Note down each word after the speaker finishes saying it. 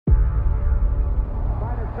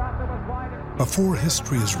Before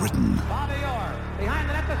history is written,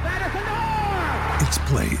 it's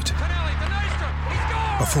played.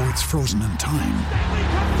 Before it's frozen in time,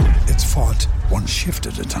 it's fought one shift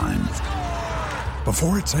at a time.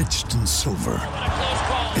 Before it's etched in silver,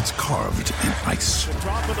 it's carved in ice.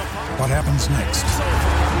 What happens next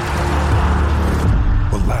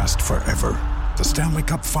will last forever. The Stanley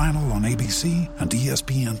Cup Final on ABC and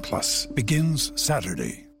ESPN Plus begins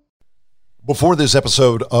Saturday. Before this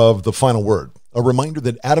episode of The Final Word, a reminder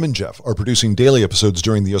that Adam and Jeff are producing daily episodes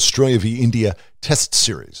during the Australia v India Test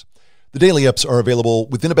Series. The daily eps are available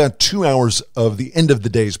within about 2 hours of the end of the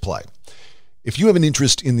day's play. If you have an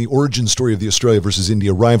interest in the origin story of the Australia versus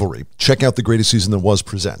India rivalry, check out The Greatest Season That Was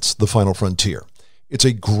presents The Final Frontier. It's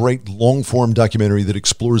a great long-form documentary that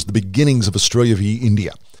explores the beginnings of Australia v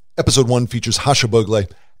India. Episode 1 features Harsha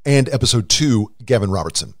Bhogle, and Episode 2, Gavin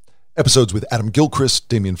Robertson. Episodes with Adam Gilchrist,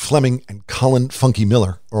 Damian Fleming, and Colin Funky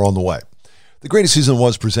Miller are on the way. The Greatest Season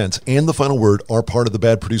Was presents and The Final Word are part of the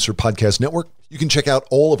Bad Producer Podcast Network. You can check out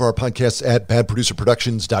all of our podcasts at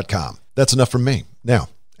badproducerproductions.com. That's enough from me. Now,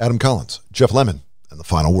 Adam Collins, Jeff Lemon, and The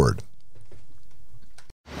Final Word.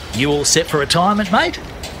 You all set for retirement, mate?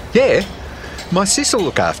 Yeah, my sis will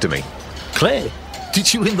look after me. Claire,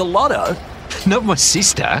 did you win the lotto? Not my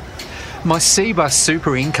sister, my Cbus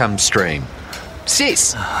super income stream.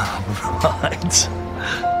 Sis. Right.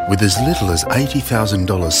 With as little as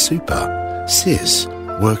 $80,000 super, Sis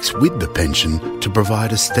works with the pension to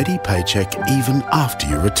provide a steady paycheck even after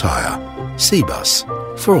you retire. Cbus,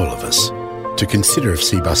 for all of us. To consider if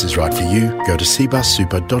Cbus is right for you, go to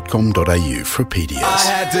cbussuper.com.au for a PDS. I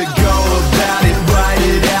had to go about it, write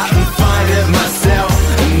it out and find it myself.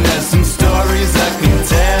 And there's some stories I can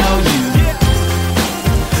tell you.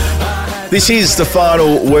 This is The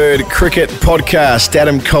Final Word Cricket Podcast.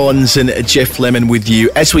 Adam Collins and Jeff Lemon with you,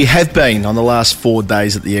 as we have been on the last 4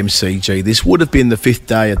 days at the MCG. This would have been the 5th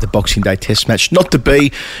day at the Boxing Day Test match. Not to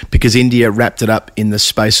be, because India wrapped it up in the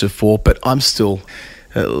space of 4, but I'm still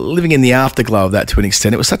living in the afterglow of that to an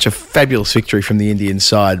extent. It was such a fabulous victory from the Indian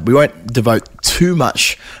side. We won't devote too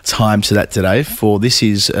much time to that today, for this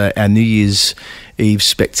is our New Year's Eve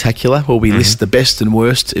Spectacular, where we list the best and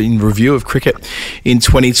worst in review of cricket in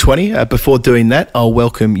 2020. Before doing that, I'll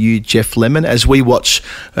welcome you, Jeff Lemon, as we watch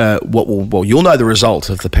you'll know the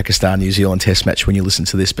result of the Pakistan-New Zealand Test match when you listen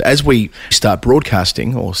to this, but as we start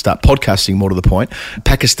broadcasting, or start podcasting more to the point,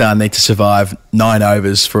 Pakistan need to survive 9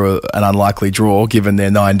 overs for an unlikely draw, given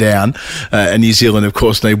they're 9 down, and New Zealand, of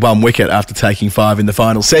course, need 1 wicket after taking 5 in the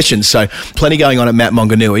final session. So plenty going on at Matt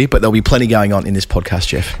Maunganui, but there'll be plenty going on in this podcast,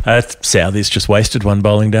 Jeff. Southey's just wasted one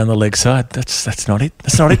bowling down the leg side. That's not it.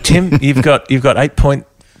 That's not it, Tim. You've got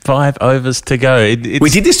 8.5 overs to go. We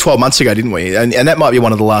did this 12 months ago, didn't we? And that might be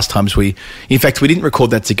one of the last times we didn't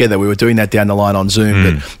record that together. We were doing that down the line on Zoom.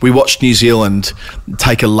 But we watched New Zealand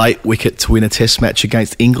take a late wicket to win a test match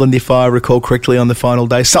against England, if I recall correctly, on the final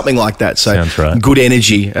day. Something like that. So sounds right. Good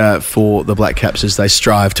energy for the Black Caps as they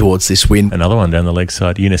strive towards this win. Another one down the leg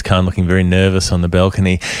side. Yunus Khan looking very nervous on the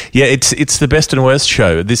balcony. Yeah, it's the best and worst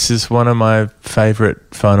show. This is one of my favourite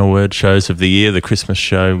Final Word shows of the year. The Christmas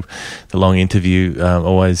show, the long interview,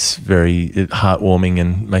 always very heartwarming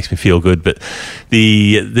and makes me feel good. But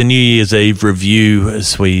the New Year's Eve review,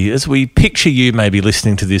 as we picture you maybe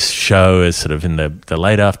listening to this show as sort of in the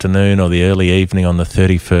late afternoon or the early evening on the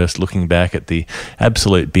 31st, looking back at the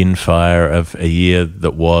absolute bin fire of a year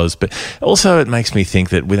that was. But also it makes me think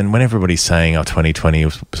that when everybody's saying, 2020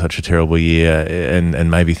 was such a terrible year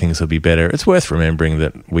and maybe things will be better, it's worth remembering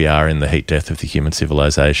that we are in the heat death of the human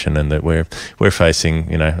civilization, and that we're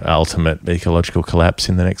facing ultimate ecological collapse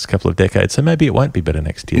in the next couple of decades. So maybe it won't be better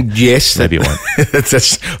next year. Yes, maybe it won't.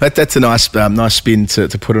 that's a nice spin to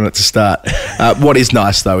put on it to start. What is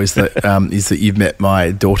nice though is that you've met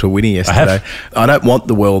my daughter Winnie yesterday. I don't want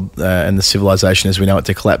the world and the civilization as we know it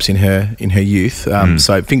to collapse in her youth.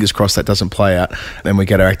 So fingers crossed that doesn't play out, and we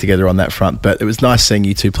get our act together on that front. But it was nice seeing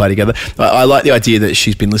you two play together. I like the idea that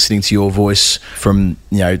she's been listening to your voice from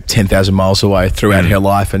 10,000 miles away throughout her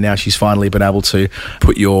life, and now she's finally been able to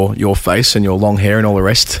put your face and your long hair and all the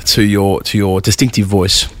rest to your distinctive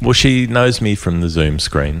voice. Well, she knows me from the Zoom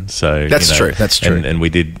screen, so that's true. That's true. And we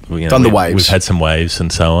did done the waves. We've had some waves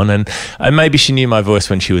and so on, and maybe she knew my voice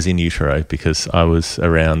when she was in utero, because I was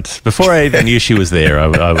around before I even knew she was there. I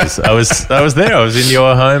was there. I was in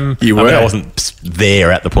your home. You were. I wasn't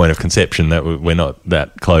there at the point of conception. That we're not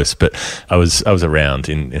that close, but I was around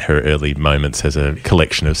in her early moments as a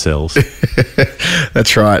collection of cells.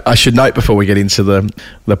 That's right. I should note before we get into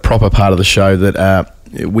the proper part of the show that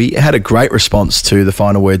we had a great response to the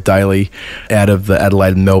Final Word Daily out of the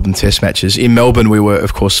Adelaide and Melbourne Test matches. In Melbourne, we were,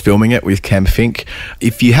 of course, filming it with Cam Fink.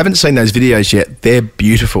 If you haven't seen those videos yet, they're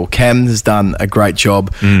beautiful. Cam has done a great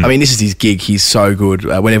job. I mean, this is his gig. He's so good.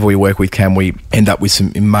 Whenever we work with Cam, we end up with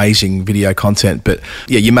some amazing video content. But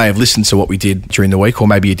yeah, you may have listened to what we did during the week, or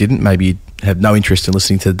maybe you didn't. Maybe you have no interest in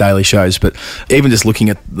listening to the daily shows, but even just looking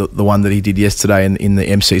at the one that he did yesterday in the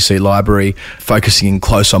MCC library, focusing in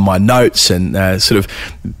close on my notes and sort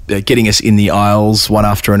of getting us in the aisles one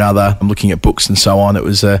after another. I'm looking at books and so on. It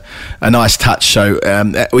was a nice touch. So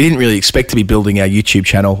we didn't really expect to be building our YouTube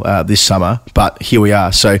channel this summer, but here we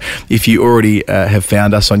are. So if you already have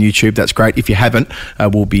found us on YouTube, that's great. If you haven't,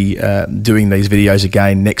 we'll be doing these videos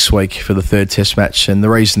again next week for the third Test match. And the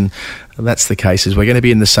reason that's the case is we're going to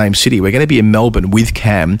be in the same city. We're going to be in Melbourne with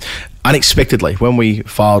Cam. Unexpectedly, when we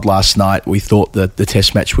filed last night, we thought that the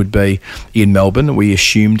Test match would be in Melbourne. We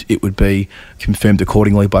assumed it would be confirmed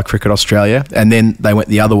accordingly by Cricket Australia, and then they went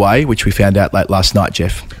the other way, which we found out late last night,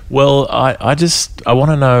 Jeff. Well, I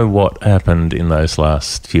want to know what happened in those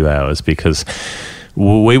last few hours, because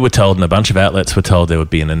we were told, and a bunch of outlets were told, there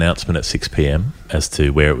would be an announcement at 6 p.m. as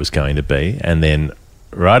to where it was going to be, and then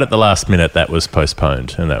right at the last minute, that was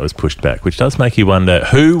postponed and that was pushed back, which does make you wonder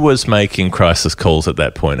who was making crisis calls at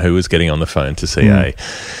that point, who was getting on the phone to CA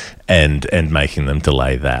and making them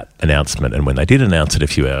delay that announcement. And when they did announce it a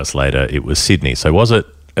few hours later, it was Sydney. So was it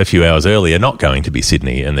a few hours earlier not going to be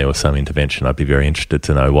Sydney and there was some intervention? I'd be very interested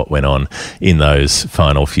to know what went on in those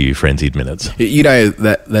final few frenzied minutes. You know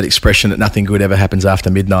that expression that nothing good ever happens after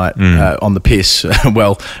midnight on the piss.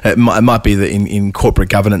 Well, it might be that in corporate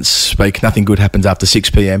governance speak, nothing good happens after 6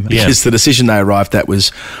 p.m. because the decision they arrived at was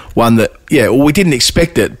one that, we didn't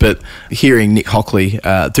expect it, but hearing Nick Hockley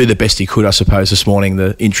do the best he could, I suppose, this morning,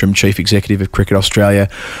 the interim chief executive of Cricket Australia,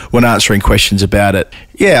 when answering questions about it.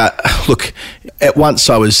 Yeah, look, at once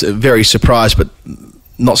I was very surprised, but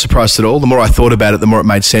not surprised at all. The more I thought about it, the more it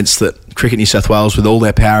made sense that Cricket New South Wales, with all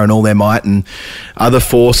their power and all their might, and other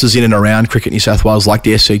forces in and around Cricket New South Wales, like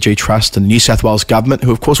the SCG Trust and the New South Wales Government,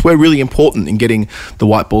 who of course were really important in getting the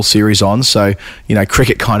White Ball series on. So,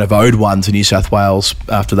 cricket kind of owed one to New South Wales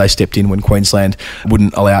after they stepped in when Queensland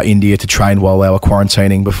wouldn't allow India to train while they were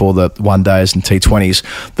quarantining before the one days and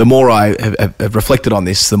T20s. The more I have reflected on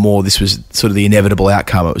this, the more this was sort of the inevitable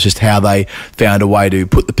outcome. It was just how they found a way to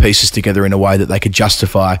put the pieces together in a way that they could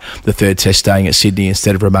justify the third Test staying at Sydney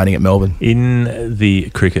instead of remaining at Melbourne. In the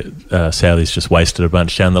cricket, Southees just wasted a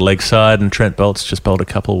bunch down the leg side, and Trent Bolt's just bowled a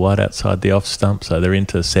couple wide outside the off stump, so they're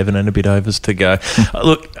into 7 and a bit overs to go.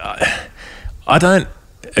 Look, I don't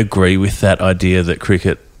agree with that idea that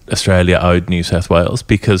Cricket Australia owed New South Wales,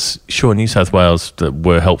 because sure, New South Wales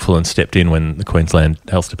were helpful and stepped in when the Queensland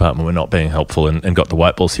Health Department were not being helpful and got the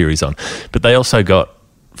White Ball series on, but they also got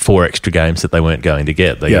 4 extra games that they weren't going to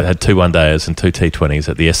get. They had 2 one-dayers and 2 T20s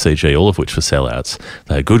at the SCG, all of which were sellouts.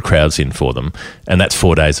 They had good crowds in for them, and that's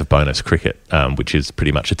 4 days of bonus cricket, which is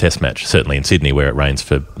pretty much a Test match, certainly in Sydney, where it rains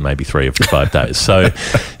for maybe 3 of the 5 days. So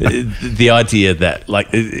the idea that,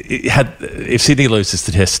 if Sydney loses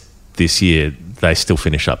the Test this year, they still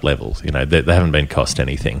finish up level. They haven't been cost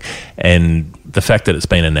anything. And the fact that it's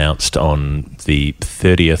been announced on the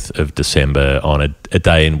 30th of December, on a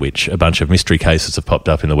day in which a bunch of mystery cases have popped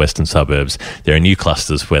up in the western suburbs, there are new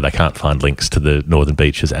clusters where they can't find links to the northern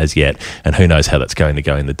beaches as yet, and who knows how that's going to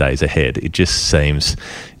go in the days ahead. It just seems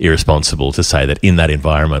irresponsible to say that in that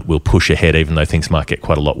environment we'll push ahead, even though things might get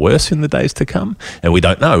quite a lot worse in the days to come. And we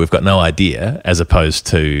don't know. We've got no idea, as opposed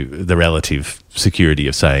to the relative security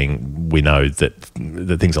of saying we know that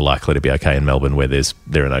things are likely to be okay in Melbourne, where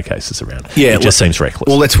there are no cases around. It just seems reckless.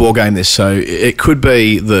 Well, let's wargame this. So it could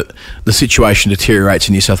be that the situation deteriorates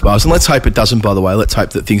in New South Wales, and let's hope it doesn't, by the way. Let's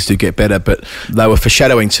hope that things do get better, but they were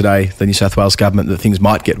foreshadowing today, the New South Wales government, that things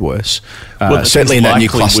might get worse. Certainly in that new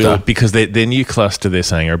cluster. Because their new cluster, they're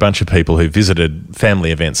saying, are a bunch of people who visited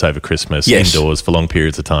family events over Christmas, indoors for long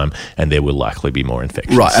periods of time, and there will likely be more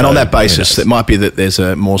infections. Right, and on that basis, it might be that there's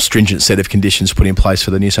a more stringent set of conditions put in place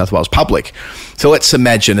for the New South Wales public. So let's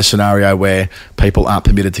imagine a scenario where people aren't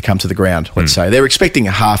permitted to come to the ground, let's say. They're expecting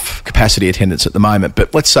a half capacity attendance at the moment,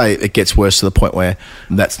 but let's say it gets worse to the point where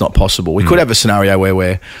that's not possible. We could have a scenario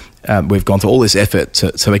where we've gone to all this effort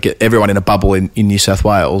to get everyone in a bubble in New South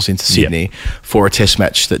Wales into Sydney for a Test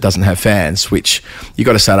match that doesn't have fans, which you've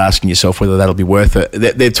got to start asking yourself whether that'll be worth it.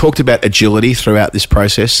 They've talked about agility throughout this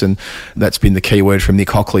process, and that's been the key word from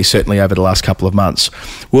Nick Hockley, certainly over the last couple of months.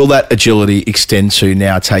 Will that agility extend to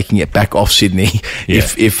now taking it back off Sydney?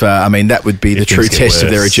 If that would be the true test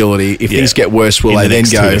of their agility. If things get worse, will they then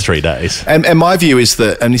go 2 to 3 days? And my view is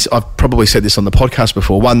that, and I've probably said this on the podcast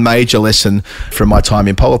before, one major lesson from my time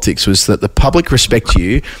in politics politics was that the public respect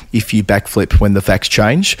you if you backflip when the facts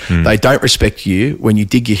change. They don't respect you when you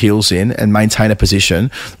dig your heels in and maintain a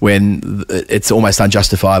position when it's almost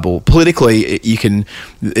unjustifiable. Politically,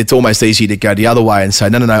 it's almost easy to go the other way and say,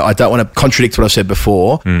 no, I don't want to contradict what I've said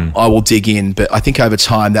before. I will dig in. But I think over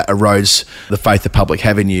time that erodes the faith the public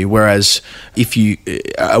have in you. Whereas if you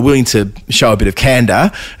are willing to show a bit of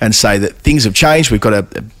candour and say that things have changed, we've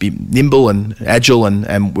got to be nimble and agile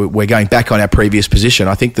and we're going back on our previous position,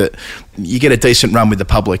 I think that you get a decent run with the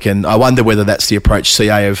public. And I wonder whether that's the approach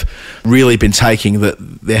CA have really been taking, that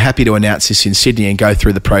they're happy to announce this in Sydney and go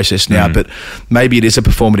through the process now, but maybe it is a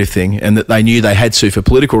performative thing, and that they knew they had to, for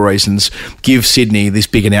political reasons, give Sydney this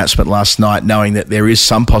big announcement last night, knowing that there is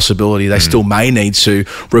some possibility they still may need to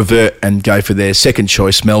revert and go for their second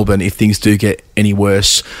choice, Melbourne, if things do get any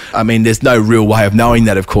worse. I mean, there's no real way of knowing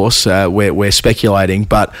that, of course. We're speculating,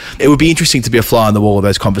 but it would be interesting to be a fly on the wall of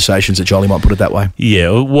those conversations, that Jolly might put it that way. Yeah,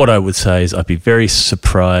 what I would say is I'd be very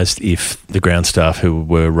surprised if the ground staff who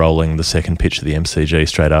were rolling the second pitch of the MCG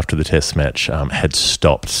straight after the Test match had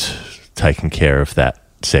stopped taking care of that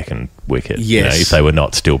second wicket. Yes. If they were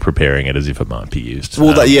not still preparing it as if it might be used.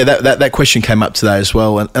 Well, that question came up today as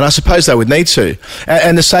well, and I suppose they would need to.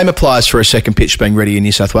 And the same applies for a second pitch being ready in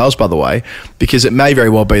New South Wales, by the way, because it may very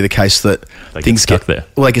well be the case that things get stuck there.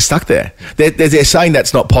 Well, they get stuck there. They're saying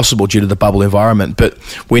that's not possible due to the bubble environment, but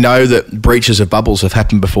we know that breaches of bubbles have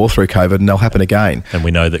happened before through COVID, and they'll happen again. And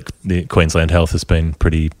we know that the Queensland Health has been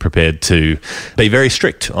pretty prepared to be very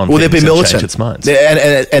strict on they've been militant. Change its minds.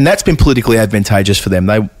 And that's been politically advantageous for them.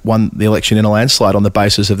 They won the election in a landslide on the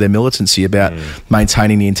basis of their militancy about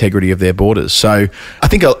maintaining the integrity of their borders. So I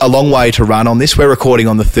think a long way to run on this. We're recording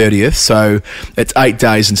on the 30th, so it's 8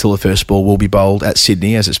 days until the first ball will be bowled at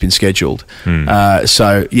Sydney as it's been scheduled.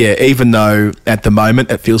 So, yeah, even though at the moment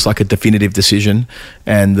it feels like a definitive decision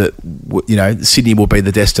and that, Sydney will be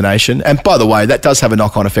the destination. And by the way, that does have a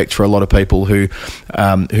knock-on effect for a lot of people who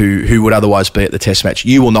would otherwise be at the Test match.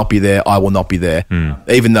 You will not be there, I will not be there.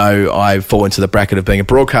 Even though I fall into the bracket of being a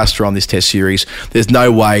broadcaster on this Test series, there's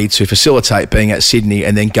no way to facilitate being at Sydney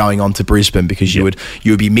and then going on to Brisbane, because you would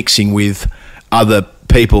be mixing with other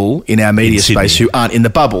people in our media space who aren't in the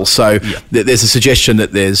bubble. So there's a suggestion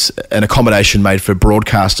that there's an accommodation made for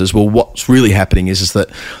broadcasters. Well, what's really happening is that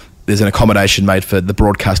there's an accommodation made for the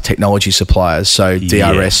broadcast technology suppliers, so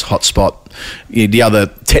DRS, Hotspot, the other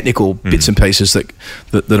technical bits and pieces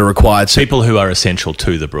that are required. So people who are essential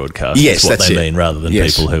to the broadcast. Yes, is what that's they it. mean, rather than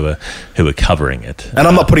people who are covering it. And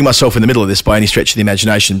I'm not putting myself in the middle of this by any stretch of the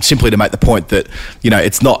imagination, simply to make the point that,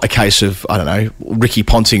 it's not a case of, I don't know, Ricky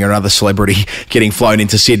Ponting or another celebrity getting flown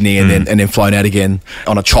into Sydney and then flown out again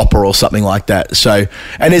on a chopper or something like that. So,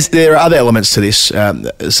 and there are other elements to this,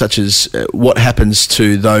 such as what happens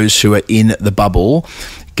to those who are in the bubble,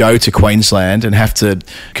 go to Queensland and have to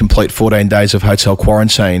complete 14 days of hotel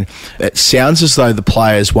quarantine. It sounds as though the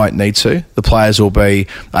players won't need to. The players will be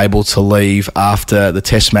able to leave after the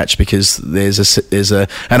Test match, because there's an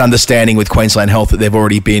understanding with Queensland Health that they've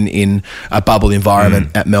already been in a bubble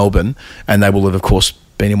environment at Melbourne, and they will have, of course,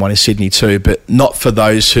 been in one in Sydney too, but not for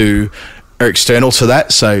those who are external to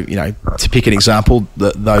that. So, to pick an example,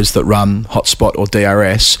 those that run Hotspot or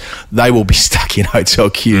DRS, they will be stuck in hotel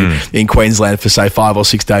queue in Queensland for, say, 5 or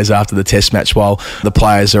 6 days after the Test match, while the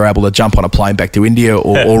players are able to jump on a plane back to India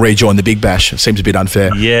or rejoin the Big Bash. It seems a bit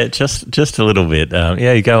unfair. Yeah, just a little bit.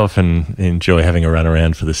 You go off and enjoy having a run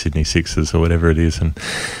around for the Sydney Sixers or whatever it is,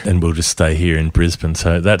 and we'll just stay here in Brisbane.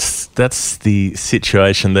 So that's the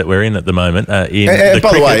situation that we're in at the moment. By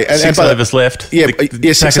the way, 6 overs left. Yeah, the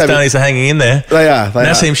Pakistanis Pakistanis are hanging in there. They are.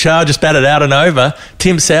 Naseem Shah just batted out and over.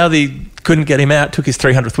 Tim Southee couldn't get him out, took his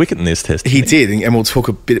 300th wicket in this Test. He did, and we'll talk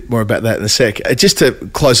a bit more about that in a sec. Just to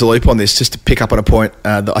close the loop on this, just to pick up on a point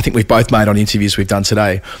that I think we've both made on interviews we've done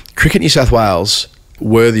today, Cricket New South Wales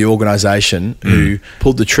were the organisation who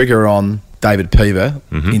pulled the trigger on David Peever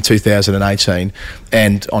in 2018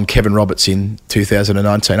 and on Kevin Roberts in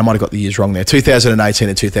 2019. I might have got the years wrong there. 2018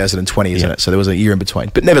 and 2020, isn't it? So there was a year in between.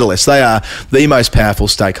 But nevertheless, they are the most powerful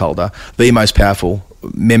stakeholder, the most powerful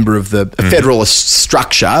member of the federalist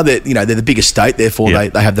structure. That they're the biggest state, therefore they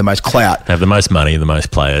have the most clout. They have the most money, the most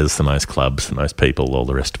players, the most clubs, the most people, all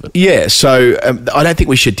the rest of it. Yeah, so I don't think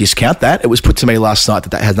we should discount that. It was put to me last night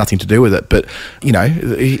that has nothing to do with it. But,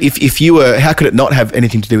 if you were, how could it not have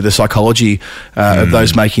anything to do with the psychology of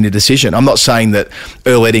those making a decision? I'm not saying that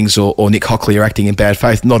Earl Eddings or Nick Hockley are acting in bad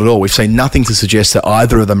faith. Not at all. We've seen nothing to suggest that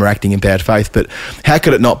either of them are acting in bad faith. But how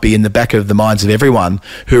could it not be in the back of the minds of everyone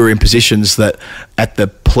who are in positions that, at the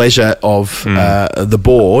pleasure of the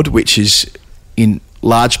board, which is in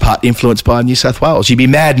large part influenced by New South Wales. You'd be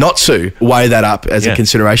mad not to weigh that up as a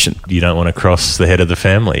consideration. You don't want to cross the head of the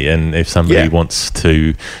family, and if somebody wants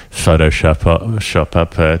to Photoshop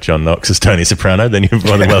up John Knox as Tony Soprano, then you're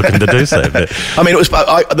more than welcome to do so. But I mean,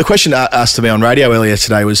 the question asked to me on radio earlier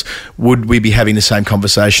today was, would we be having the same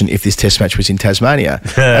conversation if this Test match was in Tasmania?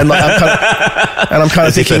 And like, I'm kind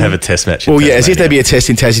of thinking, have a Test match. Well, as if there'd be a test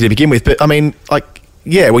in Tassie to begin with. But I mean,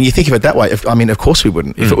 when you think of it that way, of course we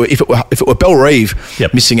wouldn't. If it were Bellerive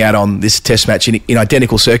missing out on this Test match in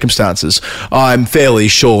identical circumstances, I'm fairly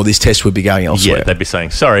sure this Test would be going elsewhere. Yeah, they'd be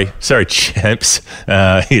saying, sorry, champs.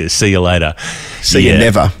 See you later. See you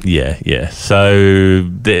never. Yeah. So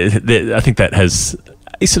I think that has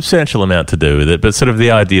a substantial amount to do with it, but sort of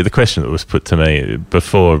the question that was put to me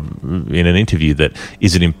before in an interview, that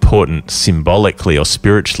is it important symbolically or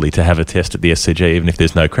spiritually to have a test at the SCG even if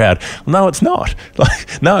there's no crowd? Well, no, it's not.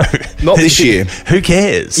 No. Not this year. Who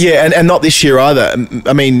cares? Yeah, and not this year either.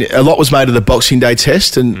 I mean, a lot was made of the Boxing Day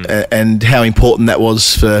test and how important that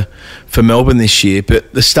was for Melbourne this year,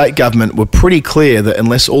 but the state government were pretty clear that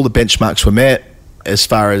unless all the benchmarks were met, as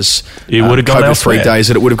far as it would have gone elsewhere. 3 days,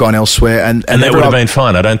 that it would have gone elsewhere, and that would have been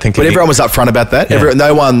fine. I don't think. But everyone was upfront about that. Yeah.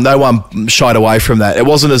 No one shied away from that. It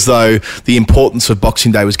wasn't as though the importance of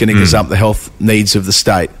Boxing Day was going to gazump the health needs of the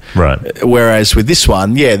state. Right. Whereas with this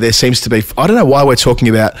one, there seems to be. I don't know why we're talking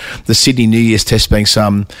about the Sydney New Year's test being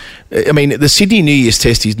some. I mean, the Sydney New Year's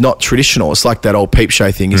test is not traditional. It's like that old peep show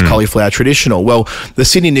thing. Is cauliflower traditional? Well, the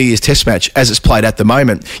Sydney New Year's test match, as it's played at the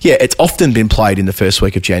moment, it's often been played in the first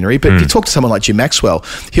week of January. But if you talk to someone like Jim Maxwell,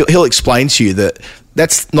 he'll explain to you that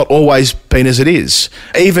that's not always been as it is.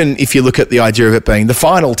 Even if you look at the idea of it being the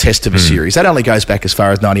final test of a series, that only goes back as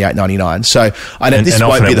far as 98, 99. So I know this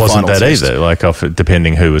won't be the final test. And often it wasn't that either. Like often,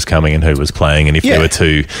 depending who was coming and who was playing, and if there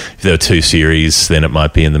were two series, then it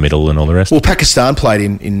might be in the middle and all the rest. Well, Pakistan played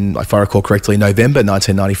in if I recall correctly, November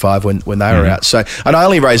 1995 when they were out. So, and I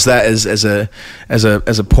only raise that as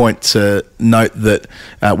a point to note that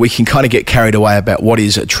we can kind of get carried away about what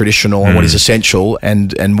is traditional and what is essential,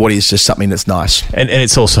 and what is just something that's nice. And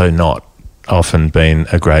it's also not often been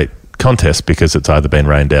a great contest because it's either been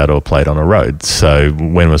rained out or played on a road. So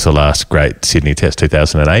when was the last great Sydney test?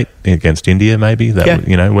 2008 against India, maybe? How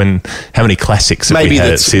many classics have we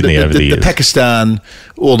had at Sydney over the years? The Pakistan,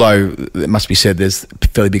 although it must be said there's a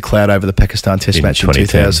fairly big cloud over the Pakistan test match in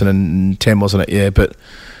 2010, wasn't it? Yeah, but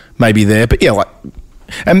maybe there. But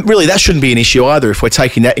and really, that shouldn't be an issue either. If we're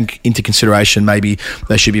taking that into consideration, maybe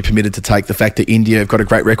they should be permitted to take the fact that India have got a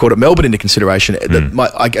great record at Melbourne into consideration.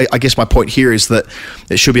 I guess my point here is that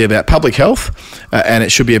it should be about public health, and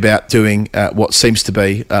it should be about doing what seems to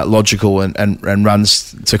be logical and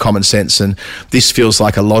runs to common sense. And this feels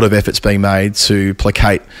like a lot of efforts being made to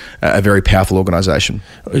placate a very powerful organisation.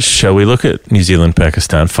 Shall we look at New Zealand,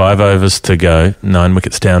 Pakistan? 5 overs to go, 9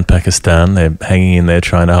 wickets down Pakistan. They're hanging in there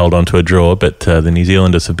trying to hold on to a draw, but the New Zealanders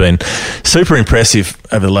have been super impressive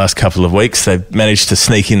over the last couple of weeks. They've managed to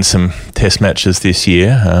sneak in some test matches this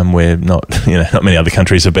year where not many other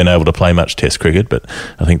countries have been able to play much test cricket, but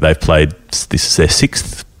I think they've played, this is their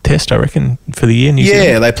 6th test, I reckon, for the year, New Zealand.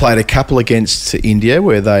 Yeah, they played a couple against India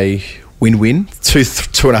where they win-win,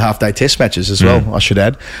 2.5 day test matches as well, I should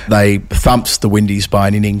add. They thumped the Windies by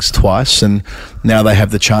an innings twice, and now they have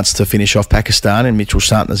the chance to finish off Pakistan, and Mitchell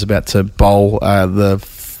Santner's about to bowl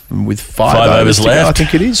with 5 overs left, I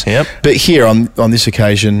think it is. Yep. But here on this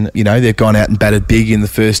occasion, they've gone out and batted big in the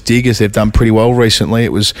first dig, as they've done pretty well recently.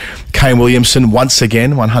 It was Kane Williamson once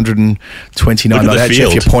again, 129 not out.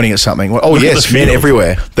 Jeff, you're pointing at something. Oh, yes, men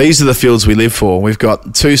everywhere. These are the fields we live for. We've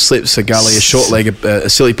got 2 slips, a gully, a short leg, a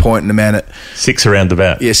silly point, and a man at 6 around the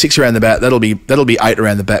bat. Yeah, 6 around the bat. That'll be 8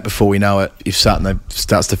 around the bat before we know it. If Santner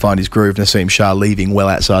starts to find his groove, Naseem Shah leaving well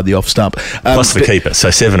outside the off stump. Plus the keeper,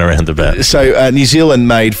 so 7 around the bat. So New Zealand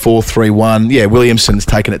made 4-3-1. Yeah, Williamson's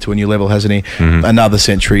taken it to a new level, hasn't he? Another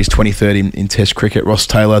century, his 23rd in Test cricket. Ross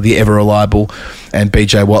Taylor, the ever reliable, and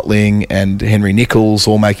BJ Watling and Henry Nicholls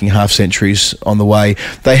all making half centuries on the way.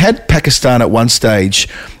 They had Pakistan at one stage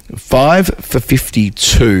 5 for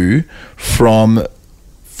 52 from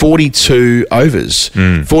 42 overs.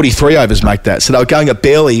 43 overs make that. So they were going at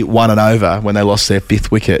barely 1 and over when they lost their 5th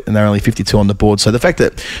wicket, and they're only 52 on the board. So the fact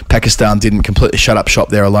that Pakistan didn't completely shut up shop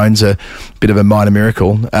there alone's a bit of a minor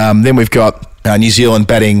miracle. Then we've got New Zealand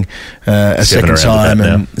batting a second time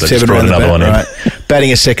and 7 around the bat, right?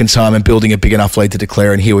 Batting a second time and building a big enough lead to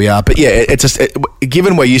declare, and here we are. But yeah,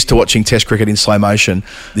 given we're used to watching Test cricket in slow motion,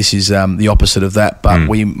 this is the opposite of that. But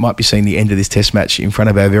we might be seeing the end of this Test match in front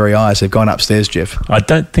of our very eyes. They've gone upstairs, Jeff. I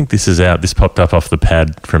don't think this is out. This popped up off the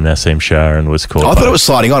pad from Naseem Shah and was caught. I thought it was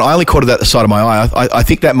sliding on. I only caught it at the side of my eye. I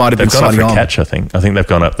think that might have been sliding on. They've gone up for a catch, I think they've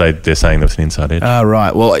gone up. They're saying there was an inside edge.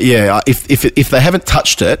 Right. Well, yeah. If they haven't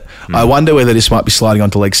touched it, I wonder whether this might be sliding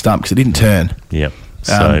onto leg stump because it didn't turn. Yep.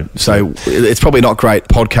 So it's probably not great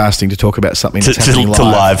podcasting to talk about something that's happening live. To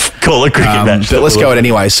live call a cricket match. But let's go it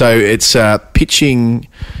anyway. So it's pitching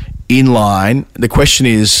in line. The question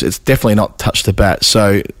is, it's definitely not touched the bat.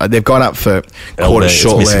 So they've gone up for quarter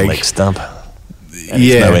short leg stump. And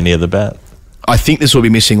it's nowhere near the bat. I think this will be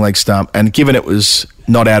missing leg stump, and given it was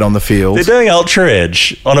not out on the field, they're doing ultra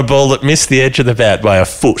edge on a ball that missed the edge of the bat by a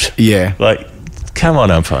foot. Yeah, come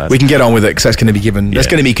on, umpires. We can get on with it because that's going to be given. That's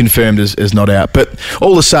going to be confirmed as not out. But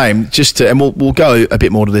all the same, and we'll go a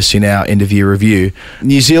bit more to this in our end of year review.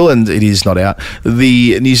 New Zealand, it is not out.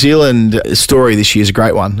 The New Zealand story this year is a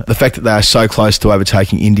great one. The fact that they are so close to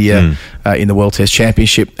overtaking India in the World Test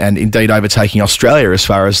Championship, and indeed overtaking Australia as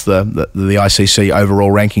far as the ICC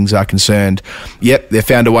overall rankings are concerned. Yep, they've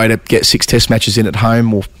found a way to get 6 Test matches in at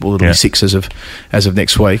home, or it'll be 6 as of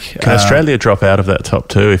next week. Can Australia drop out of that top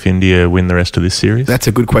 2 if India win the rest of this series? That's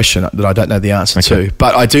a good question that I don't know the answer to.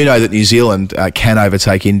 But I do know that New Zealand can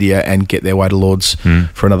overtake India and get their way to Lords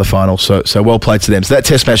for another final. So well played to them. So that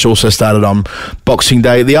Test match also started on Boxing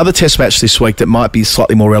Day. The other Test match this week that might be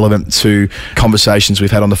slightly more relevant to conversations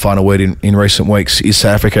we've had on the final word in recent weeks is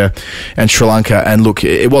South Africa and Sri Lanka. And look,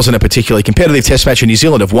 it wasn't a particularly competitive Test match, and New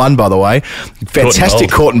Zealand have won, by the way.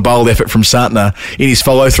 Fantastic caught and bowled effort from Santner in his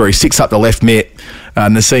follow-through. 6 up the left mitt.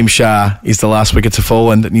 Naseem Shah is the last wicket to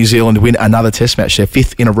fall, and New Zealand win another Test match, their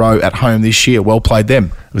 5th in a row at home this year. Well played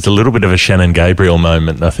them. It was a little bit of a Shannon Gabriel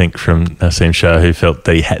moment, I think, from Naseem Shah, who felt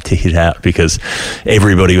that he had to hit out because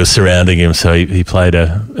everybody was surrounding him, so he played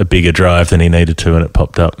a bigger drive than he needed to, and it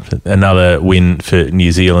popped up. Another win for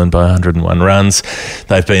New Zealand by 101 runs.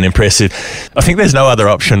 They've been impressive. I think there's no other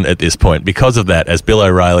option at this point. Because of that, as Bill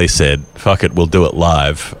O'Reilly said, fuck it, we'll do it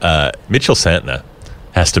live. Mitchell Santner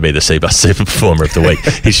has to be the Seabus Super Performer of the week.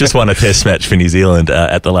 He's just won a Test match for New Zealand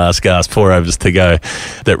at the last gasp, 4 overs to go.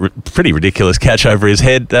 That pretty ridiculous catch over his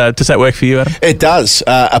head. Does that work for you, Adam? It does.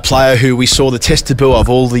 A player who we saw the Test debut of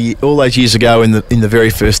all those years ago in the very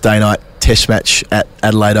first day night Test match at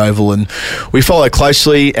Adelaide Oval, and we follow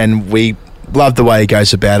closely, and we love the way he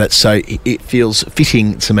goes about it, so it feels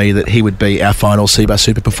fitting to me that he would be our final Seabus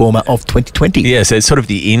Super Performer of 2020. Yeah, so it's sort of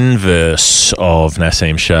the inverse of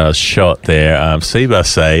Naseem Shah's shot there. Seabus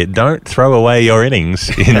say, don't throw away your innings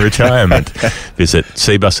in retirement. Visit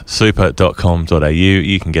seabussuper.com.au.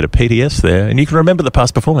 You can get a PDS there, and you can remember the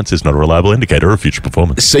past performance is not a reliable indicator of future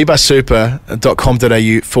performance.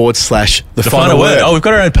 seabussuper.com.au/the final word. Oh, we've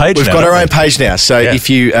got our own page now. We've got our own page now, so if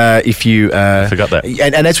you forgot that.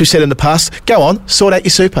 And as we said in the past, go on, sort out your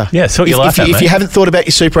super. Yeah, sort your life out, if you haven't thought about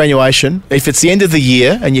your superannuation, if it's the end of the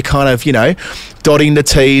year and you're kind of, dotting the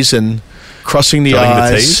T's and crossing the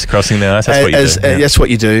I's. Crossing the I's, that's what you do. That's what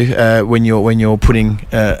you do when you're putting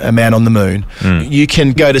a man on the moon. You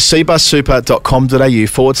can go to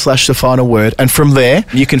seabussuper.com.au/the final word, and from there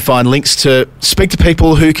you can find links to speak to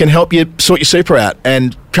people who can help you sort your super out.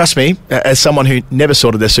 And trust me, as someone who never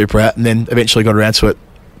sorted their super out and then eventually got around to it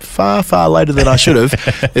far, far later than I should have,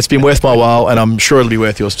 it's been worth my while, and I'm sure it'll be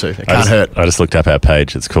worth yours too. It can't hurt. I just looked up our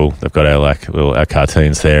page. It's cool. They've got our our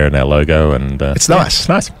cartoons there and our logo, and it's nice. It's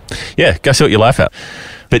nice. Yeah, go sort your life out.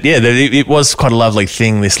 But yeah, it was quite a lovely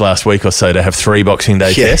thing this last week or so to have 3 Boxing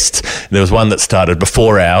Day tests. There was one that started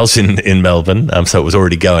before ours in Melbourne, so it was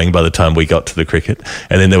already going by the time we got to the cricket.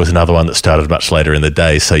 And then there was another one that started much later in the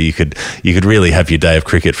day, so you could really have your day of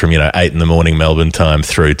cricket from 8 in the morning Melbourne time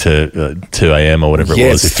through to 2 a.m. or whatever it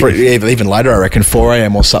was. Even later, I reckon 4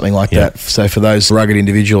 a.m. or something like that. So for those rugged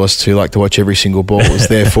individualists who like to watch every single ball, it was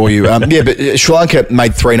there for you. But Sri Lanka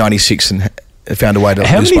made 396 and found a way to lose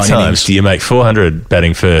by an innings. How many times do you make 400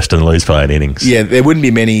 batting first and lose by an innings? Yeah, there wouldn't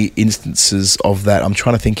be many instances of that. I'm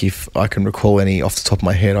trying to think if I can recall any off the top of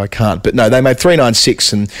my head. I can't. But no, they made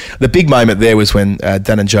 396, and the big moment there was when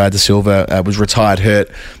Dhananjaya De Silva was retired hurt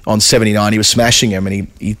on 79. He was smashing him, and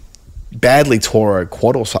he badly tore a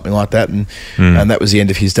quad or something like that, and that was the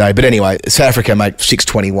end of his day. But anyway, South Africa make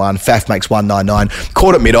 621, Faf makes 199,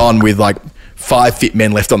 caught it mid-on with 5 fit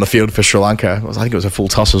men left on the field for Sri Lanka. I think it was a full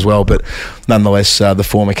toss as well, but nonetheless, the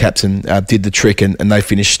former captain did the trick, and they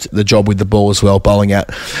finished the job with the ball as well, bowling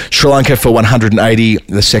out Sri Lanka for 180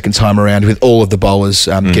 the second time around, with all of the bowlers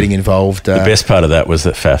getting involved. The best part of that was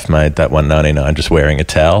that Faf made that 199 just wearing a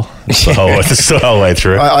towel the whole way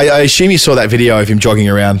through. I assume you saw that video of him jogging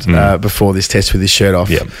around before this test with his shirt off.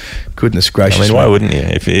 Yep. Goodness gracious! I mean, why wouldn't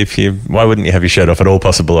you? Why wouldn't you have your shirt off at all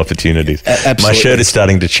possible opportunities? Absolutely. My shirt is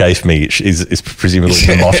starting to chafe me. Is presumably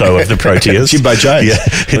the motto of the Proteas. Jimbo Jones. Yeah,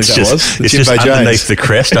 it's just underneath the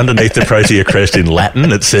crest, underneath the Protea crest in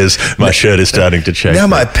Latin. It says, "My shirt is starting to chafe." Now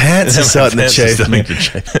my pants are starting to chafe.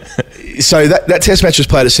 So that test match was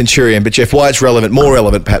played at Centurion, but Jeff, why it's relevant, more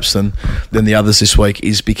relevant perhaps than the others this week,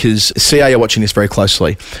 is because CA are watching this very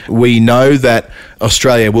closely. We know that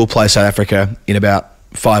Australia will play South Africa in about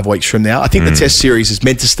 5 weeks from now. I think the test series is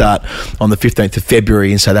meant to start on the 15th of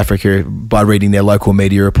February in South Africa by reading their local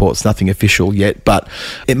media reports. Nothing official yet, but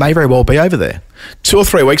it may very well be over there. 2 or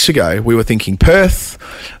 3 weeks ago, we were thinking Perth.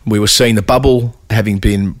 We were seeing the bubble having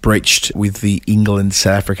been breached with the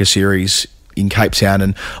England-South Africa series in Cape Town,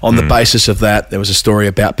 and on the basis of that, there was a story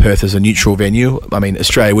about Perth as a neutral venue. I mean,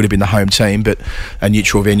 Australia would have been the home team, but a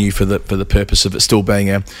neutral venue for the purpose of it still being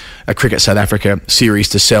a Cricket South Africa series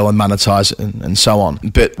to sell and monetise and so on.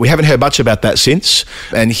 But we haven't heard much about that since,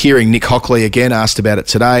 and hearing Nick Hockley again asked about it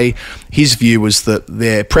today, his view was that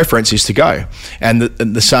their preference is to go, and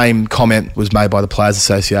the same comment was made by the Players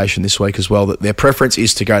Association this week as well, that their preference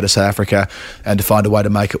is to go to South Africa and to find a way to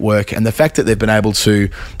make it work. And the fact that they've been able to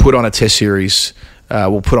put on a test series,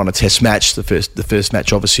 we'll put on a test match, the first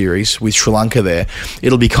match of a series with Sri Lanka there,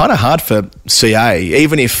 it'll be kind of hard for CA,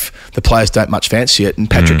 even if the players don't much fancy it, and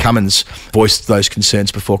Patrick Cummins voiced those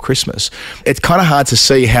concerns before Christmas. It's kind of hard to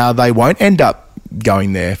see how they won't end up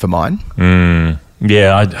going there for mine.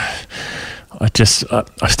 Yeah, I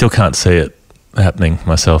still can't see it happening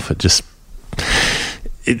myself.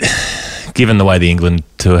 Given the way the England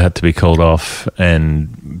tour had to be called off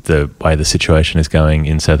and the way the situation is going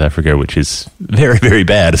in South Africa, which is very, very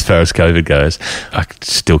bad as far as COVID goes, I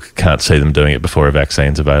still can't see them doing it before a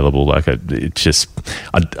vaccine's available.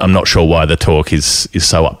 I'm not sure why the talk is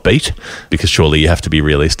so upbeat, because surely you have to be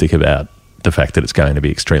realistic about the fact that it's going to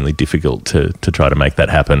be extremely difficult to try to make that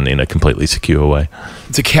happen in a completely secure way.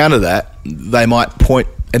 To counter that, they might point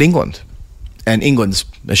at England. And England's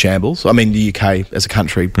a shambles. I mean, the UK as a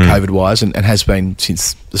country, COVID-wise, and has been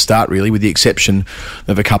since the start, really, with the exception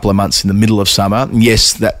of a couple of months in the middle of summer. And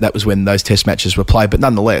yes, that was when those test matches were played, but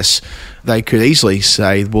nonetheless, they could easily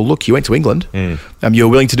say, well, look, you went to England. You're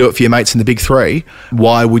willing to do it for your mates in the big three.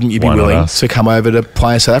 Why wouldn't you be willing to come over to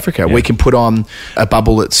play in South Africa? Yeah. We can put on a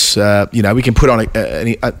bubble that's, we can put on,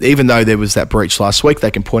 even though there was that breach last week,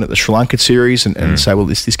 they can point at the Sri Lanka series and say, well,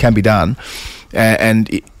 this can be done.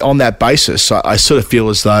 And on that basis, I sort of feel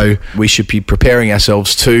as though we should be preparing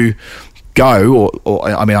ourselves to go, or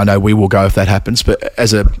I mean, I know we will go if that happens, but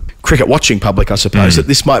as a cricket watching public, I suppose, that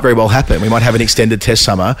this might very well happen. We might have an extended test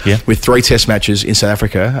summer with 3 test matches in South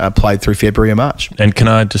Africa played through February and March. And can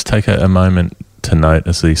I just take a moment to note,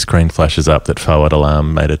 as the screen flashes up, that Fawad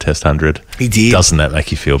Alam made a Test 100. He did. Doesn't that make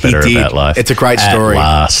you feel better about life? It's a great story. At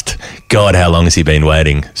last. God, how long has he been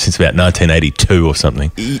waiting? Since about 1982 or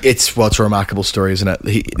something. It's a remarkable story, isn't it?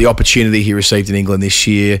 The opportunity he received in England this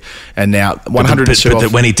year, and now 102.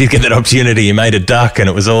 But when he did get that opportunity, he made a duck, and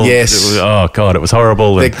it was all. Yes. Oh God, it was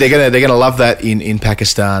horrible. They're gonna love that in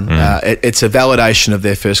Pakistan. It's a validation of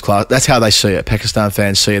their first class. That's how they see it. Pakistan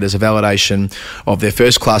fans see it as a validation of their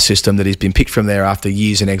first class system that has been picked from there after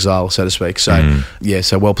years in exile, so to speak. So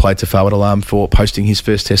so well played to Fawad Alam for posting his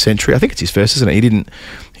first Test century. I think it's his first, isn't it?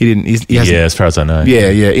 He hasn't. Yeah, as far as I know. Yeah.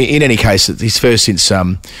 In any case, it's his first since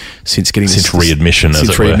getting since readmission.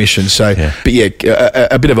 Since readmission. So, but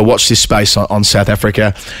a bit of a watch this space on South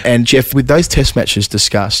Africa. And Jeff, with those Test matches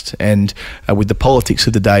discussed and with the politics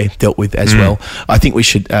of the day dealt with as well, I think we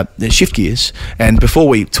should shift gears. And before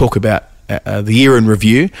we talk about the year in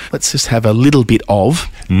review, let's just have a little bit of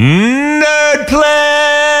Nerd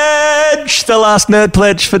Pledge, the last Nerd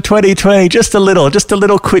Pledge for 2020. Just a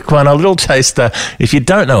little quick one, a little taster. If you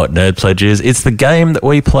don't know what Nerd Pledge is, it's the game that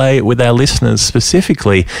we play with our listeners,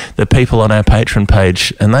 specifically the people on our Patreon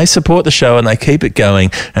page, and they support the show and they keep it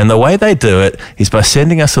going. And the way they do it is by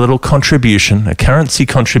sending us a little contribution, a currency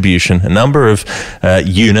contribution, a number of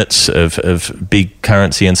units of big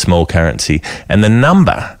currency and small currency, and the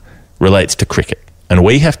number relates to cricket, and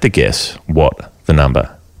we have to guess what the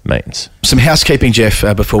number means. Some housekeeping, Jeff,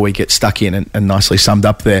 before we get stuck in and nicely summed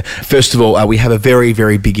up there. First of all, we have a very,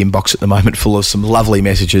 very big inbox at the moment full of some lovely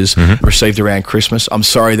messages received around Christmas. I'm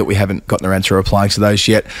sorry that we haven't gotten around to replying to those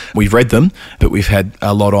yet. We've read them, but we've had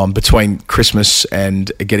a lot on between Christmas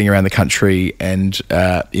and getting around the country and,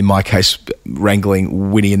 in my case,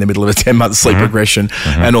 wrangling Winnie in the middle of a 10-month sleep regression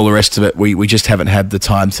and all the rest of it. We just haven't had the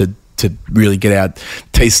time to really get our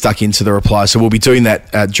teeth stuck into the reply. So we'll be doing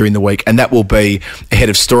that during the week, and that will be ahead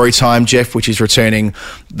of story time, Jeff, which is returning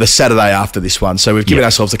the Saturday after this one. So we've given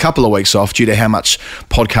ourselves a couple of weeks off due to how much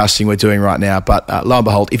podcasting we're doing right now. But lo and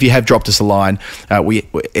behold, if you have dropped us a line,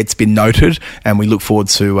 it's been noted, and we look forward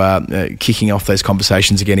to kicking off those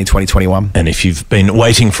conversations again in 2021. And if you've been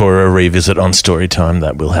waiting for a revisit on story time,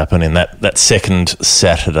 that will happen in that second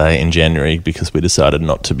Saturday in January, because we decided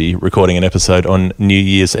not to be recording an episode on New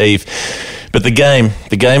Year's Eve. But the game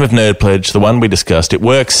of Nerd Pledge, the one we discussed, it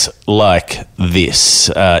works like this.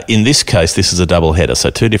 In this case, this is a double header. So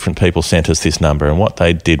two different people sent us this number, and what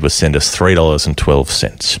they did was send us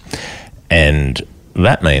 $3.12. And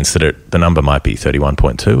that means that the number might be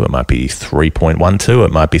 31.2, it might be 3.12,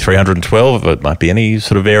 it might be 312, it might be any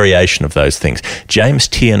sort of variation of those things. James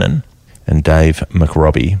Tiernan and Dave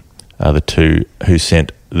McRobbie are the two who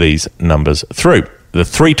sent these numbers through. The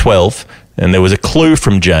 312, and there was a clue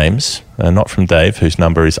from James, not from Dave, whose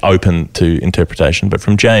number is open to interpretation, but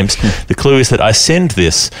from James. The clue is that I send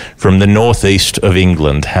this from the northeast of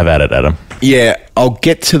England. Have at it, Adam. Yeah, I'll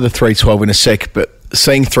get to the 312 in a sec, but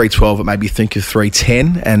seeing 312, it made me think of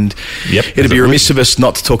 310, and it'd be remiss of us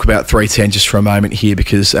not to talk about 310 just for a moment here,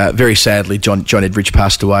 because very sadly, John Edrich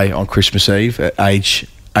passed away on Christmas Eve at age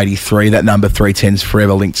 83. That number 310 is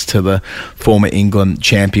forever linked to the former England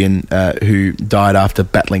champion who died after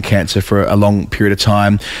battling cancer for a long period of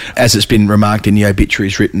time. As it's been remarked in the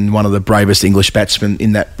obituaries written, one of the bravest English batsmen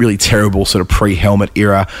in that really terrible sort of pre-helmet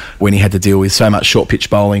era when he had to deal with so much short pitch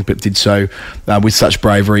bowling, but did so with such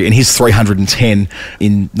bravery. And his 310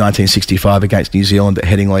 in 1965 against New Zealand at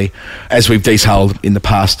Headingley, as we've detailed in the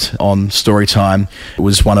past on Storytime,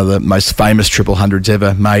 was one of the most famous triple hundreds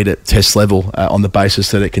ever made at Test level on the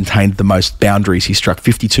basis that it contained the most boundaries. He struck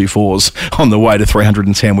 52 fours on the way to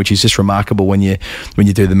 310, which is just remarkable when you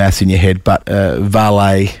do the maths in your head. But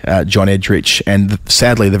Valet, John Edrich, and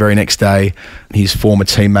sadly the very next day, his former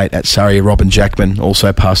teammate at Surrey, Robin Jackman,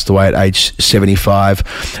 also passed away at age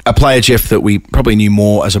 75. A player, Jeff, that we probably knew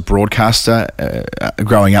more as a broadcaster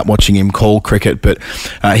growing up watching him call cricket, but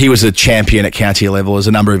he was a champion at county level, as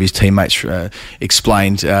a number of his teammates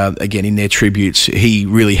explained again in their tributes. He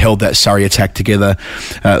really held that Surrey attack together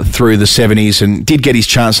through the 70s, and did get his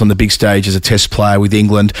chance on the big stage as a Test player with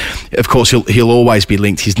England. Of course, he'll always be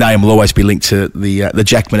linked. His name will always be linked to the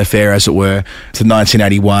Jackman affair, as it were, to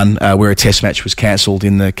 1981, where a Test match was cancelled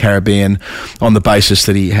in the Caribbean on the basis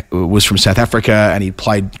that he was from South Africa and he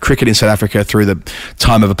played cricket in South Africa through the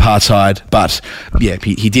time of apartheid. But yeah,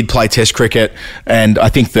 he did play Test cricket, and I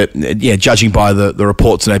think that judging by the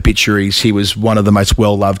reports and obituaries, he was one of the most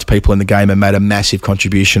well-loved people in the game and made a massive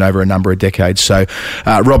contribution over a number of decades. So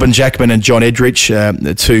Robin Jackman and John Edrich,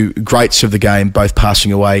 the two greats of the game, both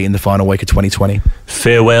passing away in the final week of 2020.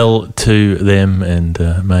 Farewell to them, and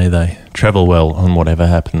may they travel well on whatever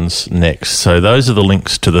happens next. So those are the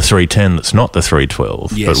links to the 310 that's not the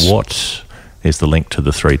 312. Yes. But what is the link to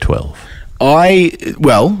the 312? I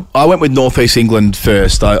went with North East England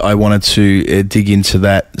first. I wanted to dig into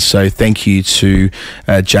that. So thank you to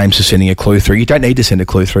James for sending a clue through. You don't need to send a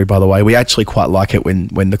clue through, by the way. We actually quite like it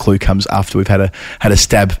when the clue comes after we've had a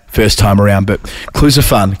stab first time around. But clues are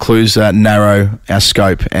fun. Clues narrow our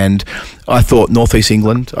scope. And I thought North East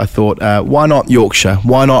England. I thought, why not Yorkshire?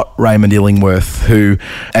 Why not Raymond Illingworth, who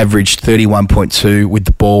averaged 31.2 with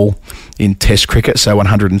the ball in Test cricket, so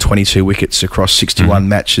 122 wickets across 61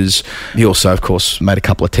 matches. He also, of course, made a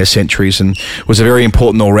couple of Test centuries and was a very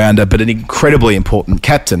important all-rounder, but an incredibly important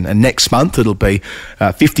captain. And next month, it'll be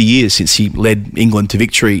 50 years since he led England to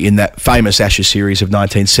victory in that famous Ashes series of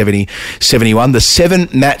 1970-71, the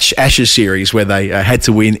 7-match Ashes series where they had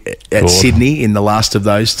to win at Sydney in the last of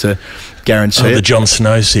those to guarantee it. The John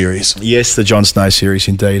Snow series. Yes, the John Snow series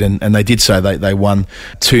indeed, and they did so. They won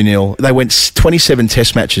 2-0. They went 27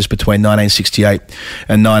 Test matches between 1968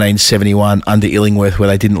 and 1971 under Illingworth, where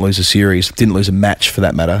they didn't lose a series, didn't lose a match for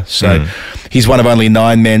that matter. So he's one of only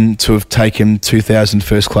 9 men to have taken 2,000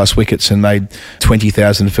 first-class wickets and made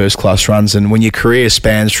 20,000 first-class runs. And when your career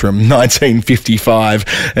spans from 1955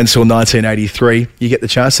 until 1983, you get the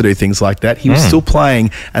chance to do things like that. He was still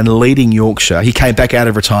playing and leading Yorkshire. He came back out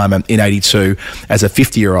of retirement in 1982 as a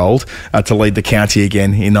 50-year-old to lead the county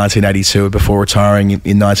again in 1982 before retiring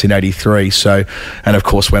in 1983. So, and of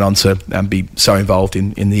course went on to be so involved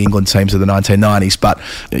in the England teams of the 1990s. But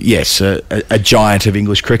yes, a giant of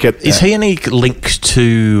English cricket. Is he any link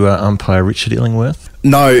to umpire Richard Illingworth?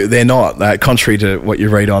 No, they're not. Contrary to what you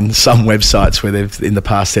read on some websites where they've in the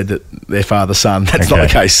past said that they're father-son. That's not the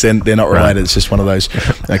case. They're not related. Right. It's just one of those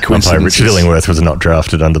coincidences. Umpire Richard Illingworth was not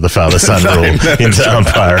drafted under the father-son rule into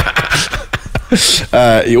umpire.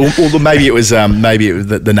 Or maybe it was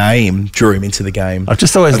the name drew him into the game. I've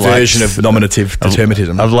just always liked a version of nominative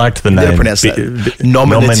determinism. I've liked the name. Never pronounced that.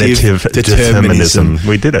 Nominative determinism.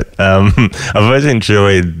 We did it. I've always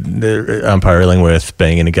enjoyed umpire Illingworth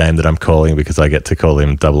being in a game that I'm calling because I get to call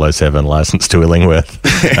him 007 licensed to Illingworth.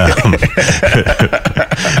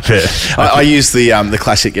 I used the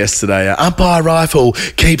classic yesterday. Umpire Rifle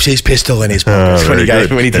keeps his pistol in his pocket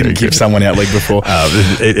when he didn't give someone out league before.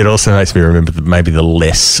 It also makes me remember maybe the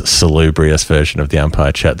less salubrious version of the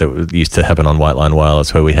umpire chat that used to happen on White Line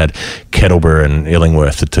Wireless, where we had Kettleborough and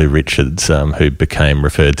Illingworth, the two Richards, who became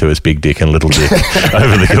referred to as Big Dick and Little Dick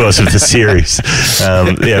over the course of the series.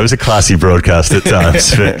 It was a classy broadcast at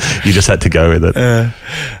times, but you just had to go with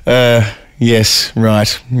it. Yes,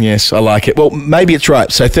 right. Yes, I like it. Well, maybe it's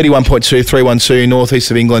right. So 31.2, 312, northeast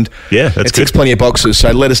of England. Yeah, that's good. Ticks plenty of boxes. So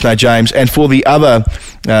let us know, James. And for the other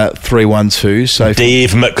 312, so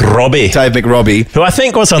Dave McRobbie, who I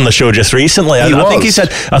think was on the show just recently. I think he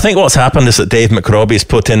said, I think what's happened is that Dave McRobbie's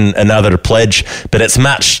put in another pledge, but it's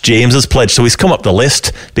matched James's pledge, so he's come up the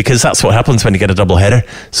list because that's what happens when you get a double header.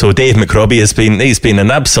 So Dave McRobbie he's been an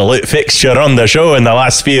absolute fixture on the show in the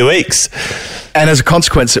last few weeks. And as a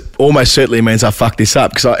consequence, it almost certainly means I fucked this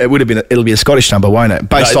up because it'll be a Scottish number, won't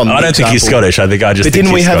it? I don't think he's Scottish. I think I just. But think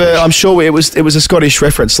didn't we have Scottish. I'm sure it was a Scottish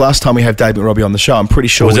reference last time we had Dave McRobbie on the show. I'm pretty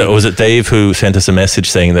sure. Was it Dave who sent us a message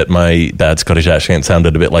saying that my dad's Scottish accent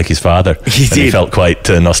sounded a bit like his father? He felt quite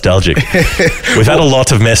nostalgic. We've had a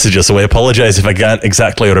lot of messages, so I apologise if I can't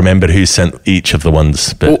exactly remember who sent each of the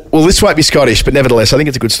ones. But well, this won't be Scottish, but nevertheless, I think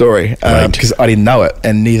it's a good story because I didn't know it,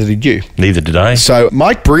 and neither did you. Neither did I. So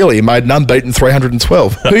Mike Brearley made an unbeaten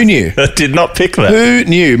 312. Who knew? I did not pick that. Who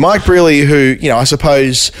knew? Mike Brearley, who, I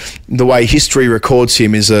suppose the way history records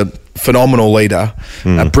him is a phenomenal leader,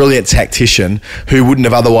 a brilliant tactician who wouldn't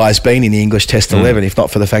have otherwise been in the English Test 11 if not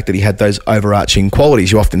for the fact that he had those overarching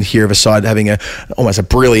qualities. You often hear of a side having almost a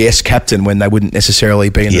Brearley-esque captain when they wouldn't necessarily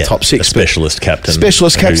be in the top six. A specialist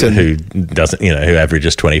captain. Who doesn't, who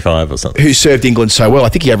averages 25 or something. Who served England so well. I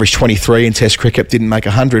think he averaged 23 in Test cricket, didn't make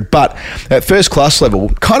 100. But at first class level,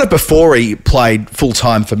 kind of before he played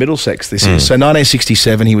full-time for Middlesex this year. So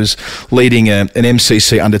 1967, he was leading an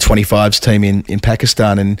MCC under-25s team in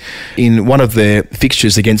Pakistan, and in one of their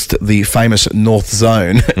fixtures against the famous North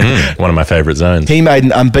Zone. One of my favourite zones. He made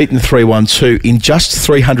an unbeaten 312 in just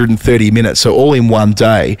 330 minutes, so all in one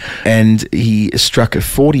day, and he struck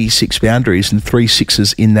 46 boundaries and 3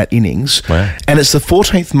 sixes in that innings. Wow. And it's the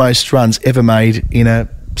 14th most runs ever made in a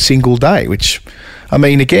single day, which... I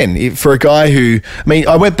mean, again, for a guy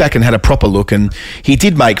I went back and had a proper look, and he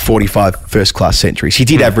did make 45 first-class centuries. He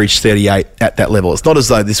did average 38 at that level. It's not as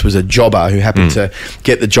though this was a jobber who happened to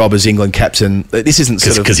get the job as England captain. This isn't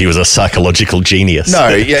because he was a psychological genius.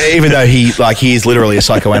 No, even though he is literally a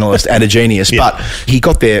psychoanalyst and a genius, but he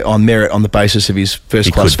got there on merit on the basis of his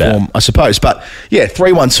first-class form, I suppose. But,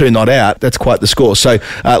 312 not out. That's quite the score. So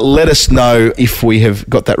let us know if we have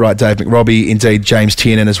got that right, Dave McRobbie. Indeed, James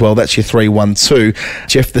Tiernan as well. That's your 312.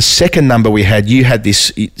 Jeff, the second number we had, you had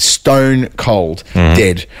this stone cold,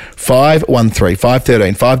 dead. 513,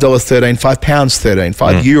 513, $5.13, £5.13,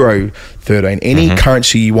 €5 13. Any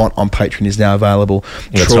currency you want on Patreon is now available.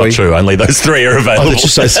 That's not true. Only those three are available. Oh,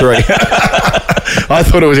 just those three. I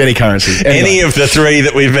thought it was any currency. Anyway, any of the three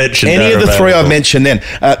that we've mentioned. Any of the three I've mentioned then.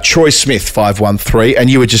 Troy Smith, 513, and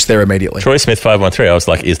you were just there immediately. Troy Smith, 513. I was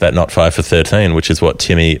like, is that not 5 for 13? Which is what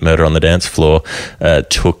Timmy Murder on the Dance Floor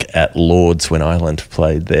took at Lords when Ireland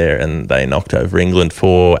played there, and they knocked over England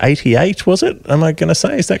for 88, was it? Am I going to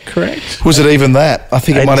say? Is that correct? Was it even that? I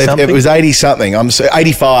think it might have. It was 80-something.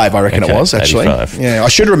 85, I reckon it was, actually. 85. Yeah, I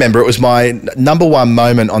should remember. It was my number one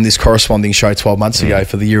moment on this corresponding show 12 months ago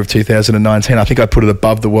for the year of 2019. I think I put it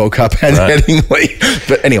above the World Cup handheadingly.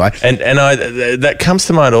 But anyway. And that comes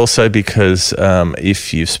to mind also because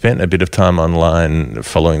if you've spent a bit of time online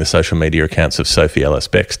following the social media accounts of Sophie Ellis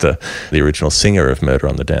Bextor, the original singer of Murder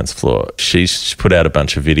on the Dance Floor, she's put out a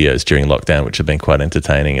bunch of videos during lockdown which have been quite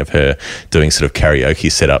entertaining of her doing sort of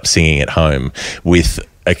karaoke setup, singing at home with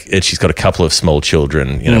and she's got a couple of small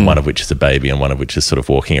children, one of which is a baby and one of which is sort of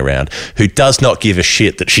walking around, who does not give a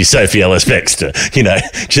shit that she's Sophie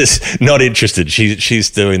Ellis-Bextor, just not interested.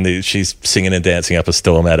 She's singing and dancing up a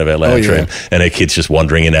storm out of her lounge room, and her kid's just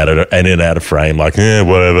wandering in and out of frame, like,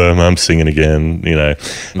 whatever, I'm singing again,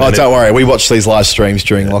 Oh, don't worry, we watched these live streams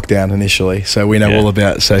during lockdown initially, so we know all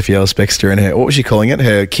about Sophie Ellis-Bextor and her, what was she calling it?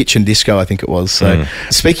 Her kitchen disco, I think it was. So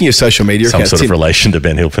speaking of social media some accounts, sort of relation to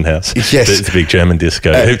Ben Hilpenhaus. Yes. The big German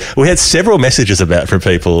disco. We had several messages from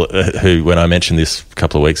people who, when I mentioned this a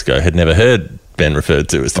couple of weeks ago, had never heard Ben referred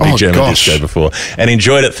to as the big German disco before and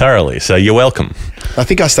enjoyed it thoroughly. So you're welcome. I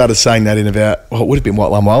think I started saying that in about, it would have been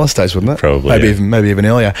White Line Wireless days, wouldn't it? Probably. Maybe even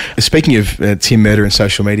earlier. Speaking of Tim Murtagh and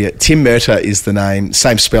social media, Tim Murtagh is the name,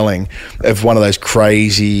 same spelling, of one of those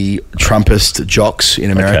crazy Trumpist jocks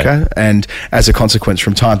in America. Okay. And as a consequence,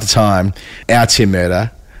 from time to time, our Tim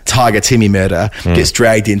Murtagh, Tiger Timmy Murtagh, gets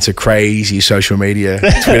dragged into crazy social media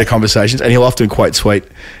Twitter conversations, and he'll often quote tweet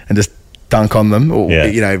and just dunk on them, or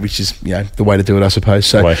which is the way to do it, I suppose.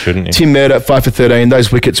 So why shouldn't you? Tim Murtagh 5 for 13.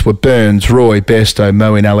 Those wickets were Burns, Roy, Bairstow,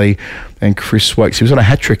 Moeen Ali, and Chris Wokes. He was on a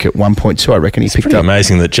hat trick at 1.2, I reckon. It's pretty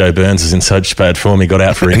amazing that Joe Burns is in such bad form. He got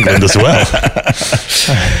out for England as well.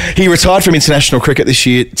 He retired from international cricket this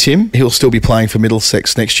year, Tim. He'll still be playing for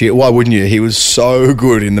Middlesex next year. Why wouldn't you? He was so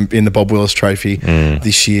good in the Bob Willis Trophy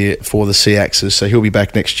this year for the Sea Axes, so he'll be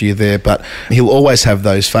back next year there. But he'll always have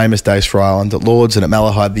those famous days for Ireland at Lords and at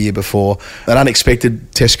Malahide the year before. An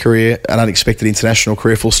unexpected Test career, an unexpected international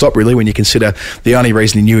career, full stop, really, when you consider the only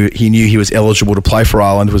reason he knew he was eligible to play for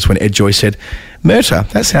Ireland was when Ed Joyce said, Murtagh,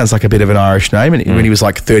 that sounds like a bit of an Irish name. And when he was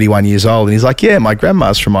like 31 years old, and he's like, yeah, my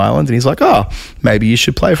grandma's from Ireland. And he's like, oh, maybe you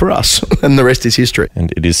should play for us. And the rest is history.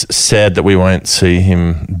 And it is sad that we won't see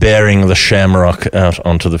him bearing the shamrock out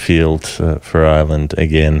onto the field for Ireland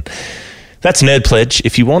again. That's Nerd Pledge.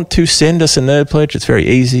 If you want to send us a Nerd Pledge, it's very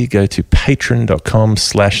easy. Go to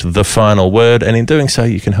patreon.com/thefinalword. And in doing so,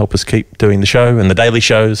 you can help us keep doing the show and the daily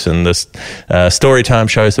shows and the storytime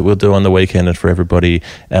shows that we'll do on the weekend. And for everybody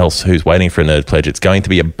else who's waiting for a Nerd Pledge, it's going to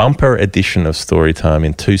be a bumper edition of Storytime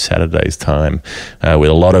in 2 Saturdays' time with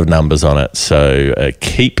a lot of numbers on it. So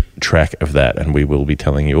keep track of that. And we will be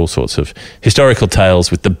telling you all sorts of historical tales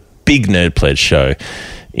with the big Nerd Pledge show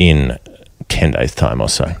in 10 days' time or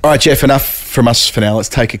so. All right, Jeff, enough from us for now. Let's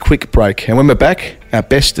take a quick break. And when we're back, our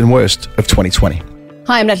best and worst of 2020.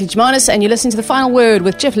 Hi, I'm Natalie Jamanis, and you're listening to The Final Word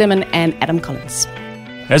with Jeff Lemon and Adam Collins.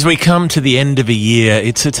 As we come to the end of a year,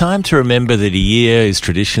 it's a time to remember that a year is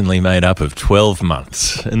traditionally made up of 12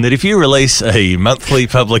 months, and that if you release a monthly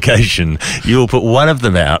publication, you will put one of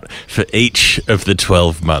them out for each of the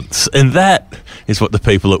 12 months. And that is what the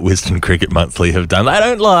people at Wisden Cricket Monthly have done. They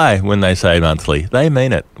don't lie when they say monthly. They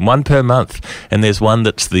mean it. One per month. And there's one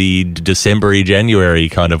that's the December-y, January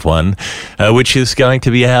kind of one, which is going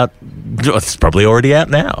to be out. It's probably already out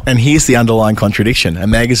now. And here's the underlying contradiction. A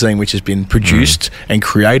magazine which has been produced and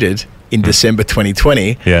created in December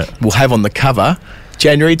 2020 will have on the cover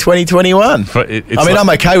January 2021. I'm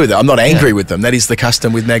okay with it. I'm not angry with them. That is the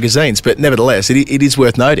custom with magazines. But nevertheless, it is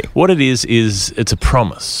worth noting. What it is it's a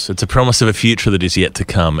promise. It's a promise of a future that is yet to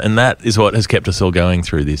come. And that is what has kept us all going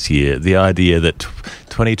through this year. The idea that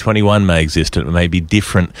 2021 may exist and it may be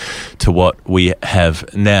different to what we have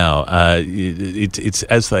now. It's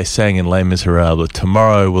as they sang in Les Miserables,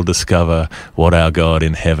 tomorrow we'll discover what our God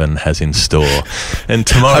in heaven has in store. And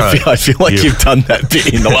tomorrow... I feel like you've done that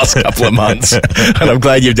bit in the last couple of months. And I'm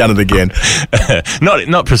glad you've done it again.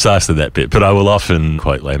 Not precisely that bit, but I will often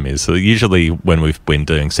quote Les Mis. So usually when we've been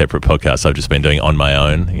doing separate podcasts, I've just been doing On My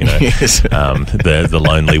Own, Yes. the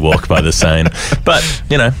lonely walk by the Seine. But,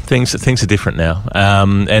 things are different now.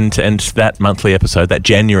 And that monthly episode, that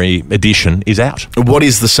January edition, is out. What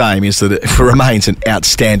is the same is that it remains an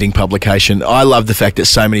outstanding publication. I love the fact that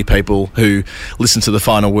so many people who listen to The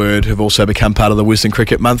Final Word have also become part of the Wisden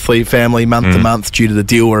Cricket Monthly family month to month due to the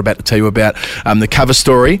deal we're about to tell you about. The cover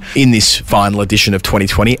story in this final edition of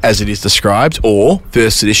 2020, as it is described, or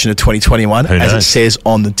first edition of 2021, as it says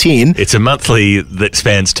on the tin. It's a monthly that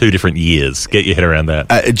spans 2 different years. Get your head around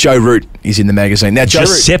that. Joe Root is in the magazine. Now,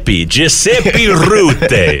 Giuseppe Root.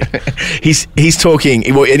 He's talking,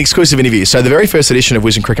 an exclusive interview. So the very first edition of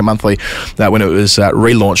Wisden Cricket Monthly, when it was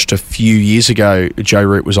relaunched a few years ago, Joe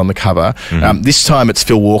Root was on the cover. This time it's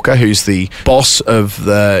Phil Walker, who's the boss of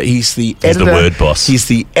he's the editor. He's the word boss. He's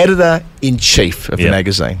the editor-in-chief of the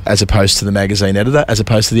magazine, as opposed to the magazine editor, as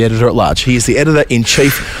opposed to the editor at large. He is the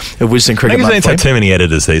editor-in-chief of Wisden Cricket Monthly. Magazines have too many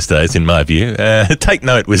editors these days, in my view. Take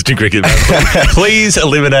note, Wisden Cricket Monthly. Please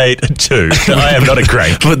eliminate too. I am not a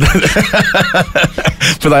crank. But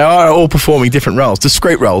they are all performing different roles,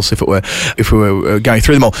 discrete roles, if we were going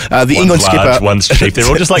through them all. The England large, skipper, one's chief. They're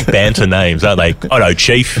all just like banter names, aren't they? Oh no,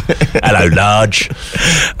 chief. Hello, large.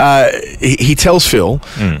 he tells Phil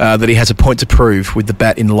that he has a point to prove with the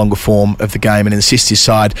bat in the longer form of the game, and insists his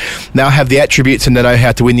side now have the attributes and they know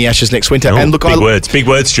how to win the Ashes next winter. Ooh, and look, big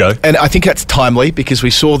words, Joe. And I think that's timely because we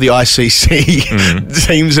saw the ICC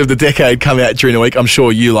teams of the decade come out during the week. I'm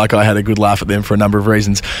sure you, like I, had a good laugh at them for a number of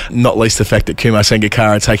reasons, not least the fact that Kumar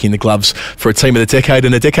Sangakkara taking the gloves for a team of the decade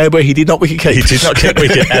in a decade where he did not wicket keep. He did not get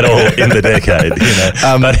wicket at all in the decade.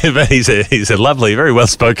 But he's a lovely, very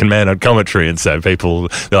well-spoken man on commentary, and so people,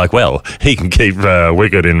 they're like, well, he can keep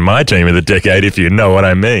wicket in my team of the decade if you know what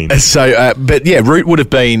I mean. So, but yeah, Root would have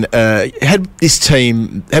been,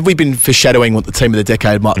 had we been foreshadowing what the team of the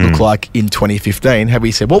decade might look like in 2015? Have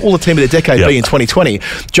we said, what will the team of the decade be in 2020?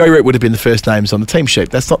 Joe Root would have been the first names on the team sheet.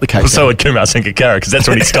 That's not the case. So would Kumar Sangakkara, because that's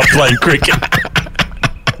when he stopped playing cricket.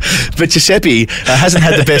 But Giuseppe hasn't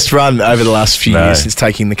had the best run over the last few years since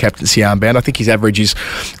taking the captaincy armband. I think his average is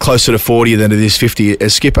closer to 40 than it is 50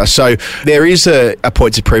 as skipper. So there is a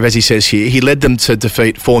point to prove, as he says here. He led them to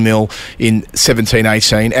defeat 4-0 in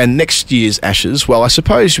 17-18. And next year's Ashes, well, I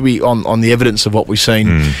suppose on the evidence of what we've seen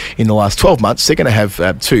in the last 12 months, they're going to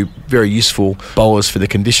have two very useful bowlers for the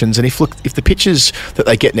conditions. And if the pitches that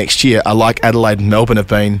they get next year are like Adelaide and Melbourne have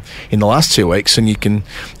been in the last 2 weeks, and you can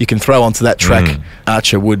throw onto that track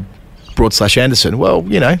Archer, Wood, Broad/Anderson, well,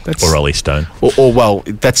 that's... Or Ollie Stone. Or well,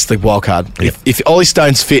 that's the wild card. Yep. If Ollie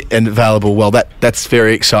Stone's fit and available, well, that's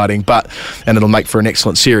very exciting, and it'll make for an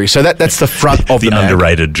excellent series. So that's the front of the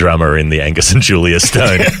underrated drummer in the Angus and Julia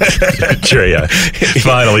Stone trio.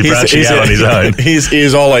 Finally branching out on his own.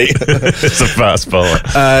 Here's Ollie. It's a fast bowler.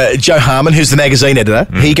 Joe Harmon, who's the magazine editor,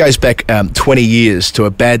 he goes back 20 years to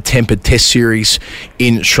a bad-tempered test series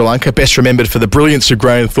in Sri Lanka, best remembered for the brilliance of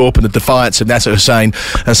Graham Thorpe and the defiance of Nasser Hussain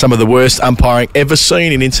and some of the worst umpiring ever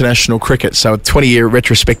seen in international cricket. So a 20-year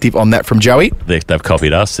retrospective on that from Joey. They've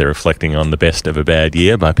copied us. They're reflecting on the best of a bad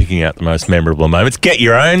year by picking out the most memorable moments. Get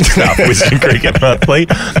your own stuff, Wisdom Cricket Monthly.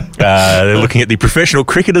 They're looking at the Professional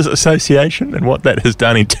Cricketers Association and what that has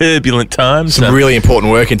done in turbulent times. Some really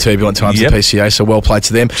important work in turbulent times at PCA, so well played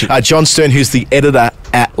to them. John Stern, who's the editor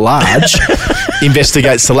at large,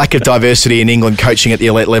 investigates the lack of diversity in England coaching at the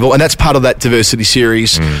elite level, and that's part of that diversity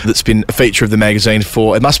series that's been a feature of the magazine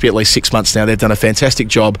for, it must be at least 6 months now. They've done a fantastic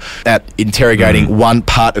job at interrogating one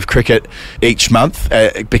part of cricket each month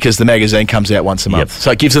because the magazine comes out once a month.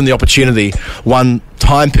 So it gives them the opportunity one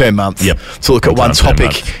time per month to look at one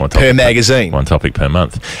topic per magazine. One topic per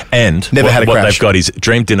month. And had a what crash. they've got is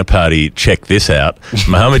Dream Dinner Party, check this out,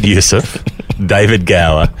 Mohammed Yusuf, David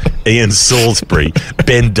Gower, Ian Salisbury,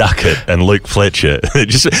 Ben Duckett and Luke Fletcher.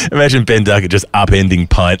 Just imagine Ben Duckett just upending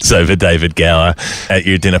pints over David Gower at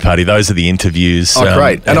your dinner party. Those are the interviews. Oh,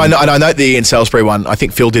 great. And I know the Ian Salisbury one. I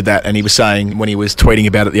think Phil did that, and he was saying when he was tweeting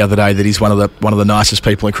about it the other day that he's one of the nicest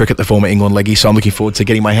people in cricket, the former England leggy. So I'm looking forward to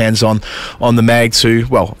getting my hands on the mag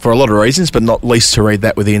for a lot of reasons, but not least to read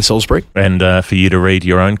that with Ian Salisbury. And for you to read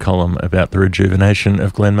your own column about the rejuvenation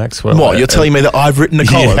of Glenn Maxwell. What, you're telling me that I've written a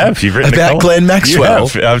column you've written about a column? Glenn Maxwell?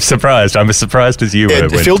 I'm surprised. I'm as surprised as you were.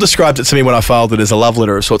 Phil described it to me when I filed it as a love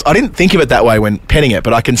letter of sorts. I didn't think of it that way when penning it,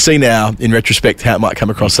 but I can see now, in retrospect, how it might come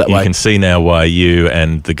across that way. You can see now why you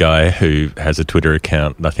and the guy who has a Twitter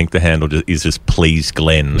account, I think the handle is just Please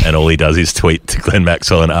Glenn, and all he does is tweet to Glenn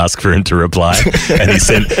Maxwell and ask for him to reply. And he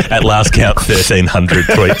sent, at last count, 1,300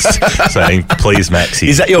 tweets saying, please, Maxie.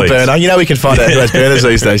 Is that your burner? You know we can find out who has burners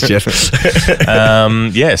these days, Jeff.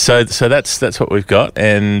 So that's what we've got.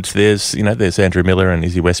 And there's Andrew Miller and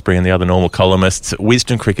Izzy Westbury and the other normal columnists.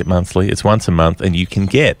 Wisdom Cricket Monthly, it's once a month, and you can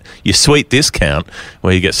get your sweet discount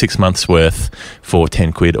where you get 6 months worth for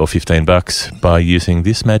 £10 or $15 by using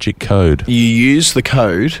this magic code. You use the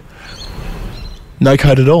code, no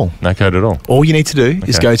code at all. No code at all. All you need to do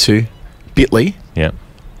is go to bit.ly. Yeah.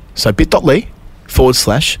 So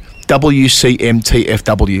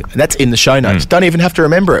bit.ly/WCMTFW. And that's in the show notes. Don't even have to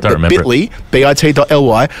remember it. Bit.ly,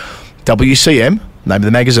 bit.ly, WCM, name of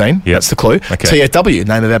the magazine, that's the clue, TFW,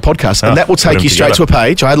 name of our podcast, and that will take you straight to a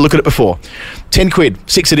page. I had a look at it before. £10,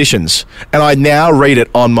 6 editions, and I now read it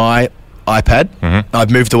on my iPad.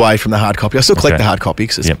 I've moved away from the hard copy. I still collect the hard copy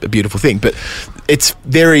because it's a beautiful thing, but it's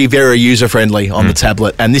very, very user-friendly on the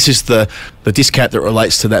tablet, and this is the discount that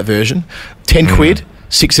relates to that version. £10,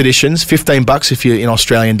 6 editions, $15 if you're in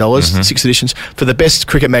Australian dollars, 6 editions, for the best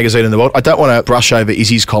cricket magazine in the world. I don't want to brush over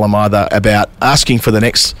Izzy's column either about asking for the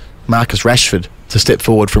next Marcus Rashford to step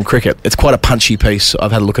forward from cricket. It's quite a punchy piece.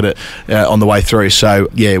 I've had a look at it on the way through. So,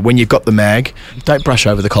 yeah, when you've got the mag, don't brush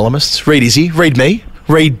over the columnists. Read Izzy, read me,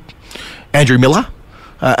 read Andrew Miller.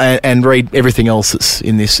 And read everything else that's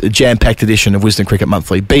in this jam-packed edition of Wisden Cricket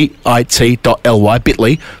Monthly.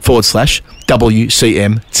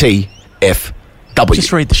 bit.ly/WCMTFW.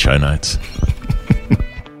 Just read the show notes.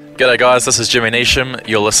 G'day guys, this is Jimmy Neesham.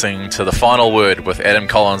 You're listening to The Final Word with Adam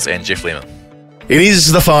Collins and Jeff Lemon. It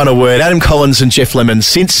is the final word. Adam Collins and Jeff Lemon.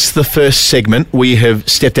 Since the first segment, we have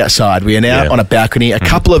stepped outside. We are now on a balcony. A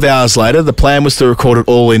couple of hours later, the plan was to record it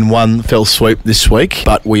all in one fell swoop this week,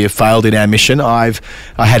 but we have failed in our mission. I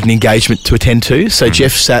had an engagement to attend to, so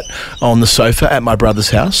Jeff sat on the sofa at my brother's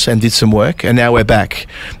house and did some work, and now we're back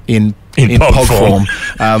in POG form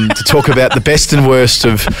to talk about the best and worst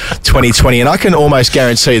of 2020. And I can almost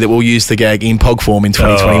guarantee that we'll use the gag in POG form in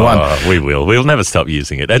 2021. Oh, we will. We'll never stop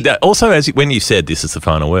using it. And also, when you said this is the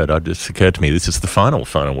final word, it just occurred to me this is the final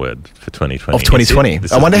word for 2020. Of 2020.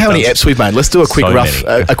 I wonder how many eps we've made. Let's do a quick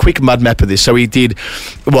a quick mud map of this. So we did,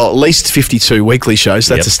 at least 52 weekly shows.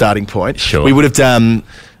 That's a starting point. Sure. We would have done...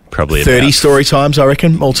 Probably 30 story times, I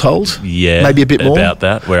reckon, all told. Yeah. Maybe a bit more. About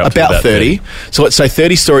that. We're up about 30. So let's say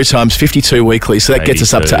 30 story times, 52 weekly. So that gets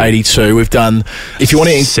us up to 82. We've done, if you want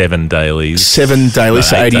to... 7 dailies. 7 dailies.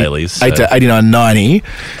 So 8 dailies. 8 to 89, 90.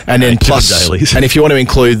 And then plus... dailies. And if you want to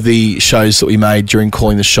include the shows that we made during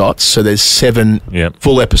Calling the Shots, so there's 7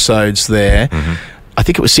 full episodes there. Mm-hmm. I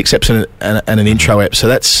think it was 6 eps and an intro ep. So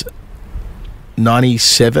that's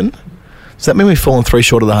 97. Does that mean we've fallen 3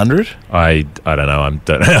 short of the 100? I don't know. I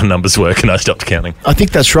don't know how numbers work, and I stopped counting. I think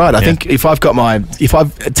that's right. I think if I've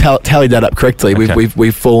tallied that up correctly,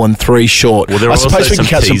 we've fallen 3 short. Well, there I are suppose also we can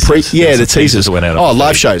count some the teasers that went out.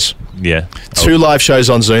 Live shows. Yeah. 2 live shows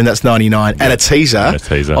on Zoom, that's 99, and a teaser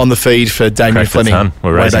on the feed for Damien Fleming.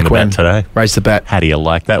 We're raising the bat today. Raise the bat. How do you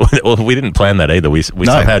like that? Well, we didn't plan that either. We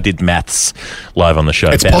somehow did maths live on the show.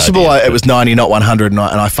 It's possible it was 90, not 100, and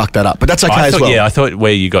I fucked that up. But that's okay as well. Yeah, I thought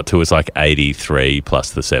where you got to was like 83 plus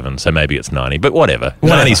the 7, so maybe it's 90. But whatever.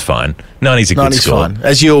 90's fine. 90's a good score. 90's fine.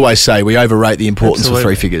 As you always say, we overrate the importance of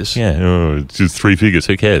 3 figures. Yeah, it's just 3 figures.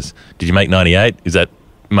 Who cares? Did you make 98? Is that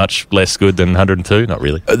much less good than 102? Not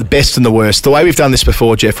really. The best and the worst. The way we've done this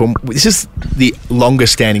before, Jeff, this is the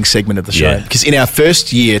longest standing segment of the show. Because in our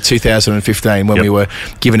first year, 2015, when we were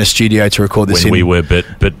given a studio to record this we were but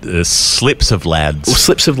slips of lads. Well,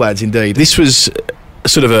 slips of lads, indeed. This was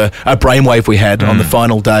sort of a brainwave we had on the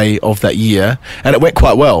final day of that year, and it went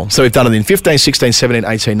quite well. So we've done it in 15, 16, 17,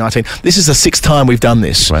 18, 19. This is the 6th time we've done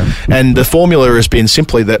this. Wow. And the formula has been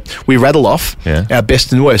simply that we rattle off our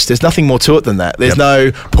best and worst. There's nothing more to it than that. There's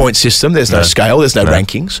no point system, there's no scale, there's no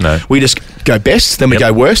rankings. No. We just go best, then we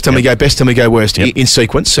go worst, then we go best, then we go worst in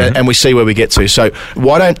sequence, and we see where we get to. So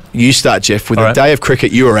why don't you start, Jeff, with the day of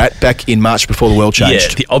cricket you were at back in March before the world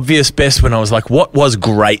changed? Yeah, the obvious best when I was like, what was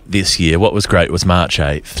great this year? What was great was March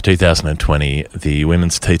 8th, 2020, the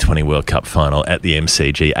Women's T20 World Cup final at the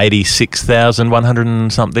MCG. 86,100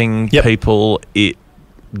 and something people.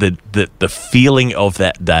 The feeling of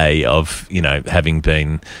that day of, having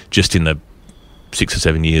been just in the 6 or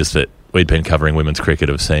 7 years that we'd been covering women's cricket,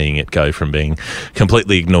 of seeing it go from being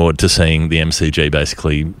completely ignored to seeing the MCG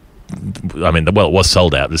basically... it was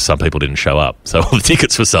sold out. Some people didn't show up, so all the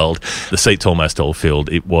tickets were sold. The seats almost all filled.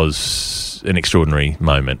 It was an extraordinary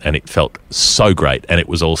moment, and it felt so great. And it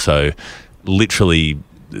was also literally,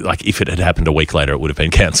 like, if it had happened a week later, it would have been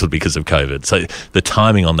cancelled because of COVID. So the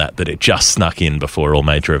timing on that it just snuck in before all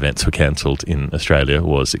major events were cancelled in Australia,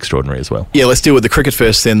 was extraordinary as well. Yeah, let's deal with the cricket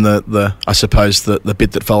first, then I suppose the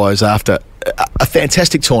bit that follows after. A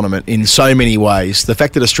fantastic tournament in so many ways. The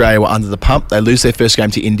fact that Australia were under the pump, they lose their first game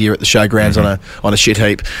to India at the showgrounds on a shit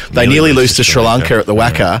heap. They nearly lose to Sri Lanka at the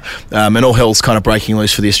WACA, and all hell's kind of breaking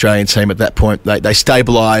loose for the Australian team at that point. They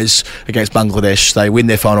stabilise against Bangladesh. They win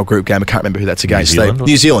their final group game. I can't remember who that's against.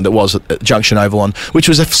 New Zealand it was at Junction Oval, which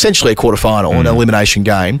was essentially a quarter-final, an elimination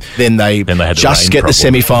game. Then they just get the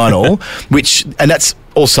semi-final, and that's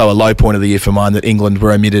also a low point of the year for mine, that England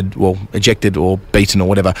were ejected or beaten or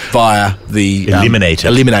whatever via the...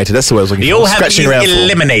 Eliminated, that's the word I was looking for. You have been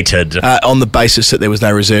eliminated. On the basis that there was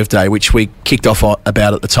no reserve day, which we kicked off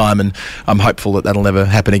about at the time, and I'm hopeful that that'll never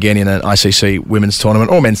happen again in an ICC women's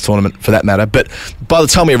tournament, or men's tournament for that matter. But by the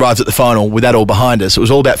time we arrived at the final, with that all behind us, it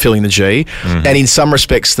was all about filling the G. And in some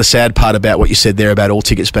respects, the sad part about what you said there about all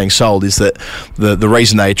tickets being sold is that the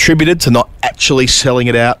reason they attributed to not actually selling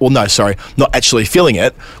it out, not actually filling it,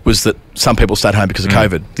 was that some people stayed home because of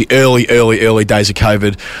COVID. The early days of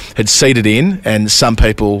COVID had seeded in, and some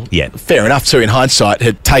people, fair enough too, in hindsight,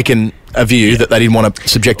 had taken a view that they didn't want to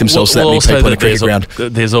subject themselves to that many people in a cricket ground.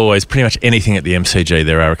 There's always pretty much anything at the MCG.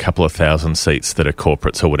 There are a couple of thousand seats that are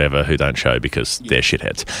corporates or whatever who don't show because they're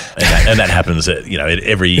shitheads, and that happens at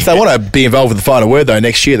every. If they want to be involved with the final word though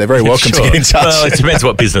next year, they're very welcome to get in touch. Well, it depends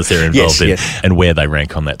what business they're involved in and where they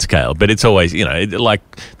rank on that scale. But it's always like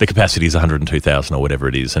the capacity is 102,000 or whatever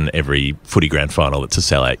it is, and every footy grand final that's a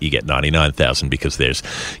sellout, you get 99,000 because there's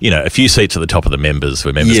a few seats at the top of the members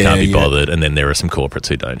where members can't be bothered, and then there are some corporates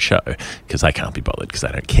who don't show because they can't be bothered because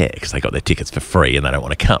they don't care because they got their tickets for free and they don't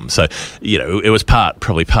want to come. So it was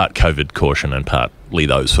probably part COVID caution and partly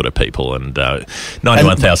those sort of people, and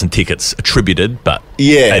 91,000 tickets attributed, but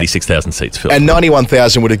 86,000 seats filled. And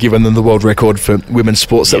 91,000 would have given them the world record for women's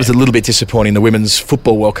sports. That was a little bit disappointing, the Women's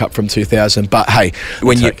Football World Cup from 2000. But hey,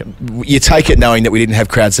 when you take it knowing that we didn't have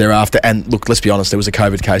crowds thereafter, and look, let's be honest, there was a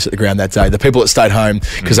COVID case at the ground that day. The people that stayed home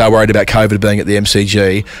because they were worried about COVID being at the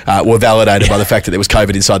MCG were validated by the fact that there was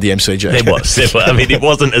COVID inside the MCG. There was. I mean, it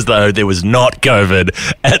wasn't as though there was not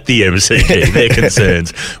COVID at the MCG. Their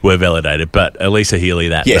concerns were validated. But Elisa Healy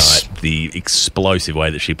that night, the explosive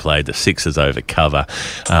way that she played, the sixes over cover,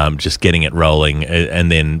 just getting it rolling,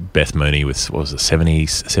 and then Beth Mooney with,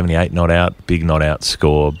 78 not out, big not out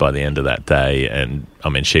score by the end of that day, and I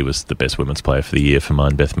mean, she was the best women's player for the year for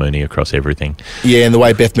mine, Beth Mooney, across everything. Yeah, and the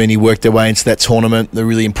way Beth Mooney worked her way into that tournament, the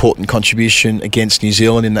really important contribution against New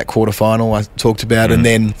Zealand in that quarterfinal I talked about, and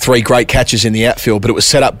then 3 great catches in the outfield, but it was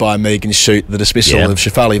set up by Megan Shute, the dismissal of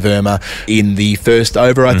Shafali Verma in the first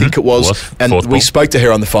over, I think it was. And we spoke to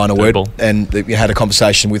her on the final word, and we had a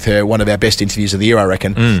conversation with her, one of our best interviews of the year, I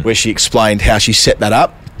reckon, where she explained how she set that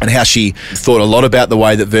up and how she thought a lot about the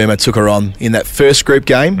way that Verma took her on in that first group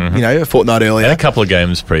game, a fortnight earlier. And a couple of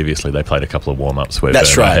games previously, they played a couple of warm-ups where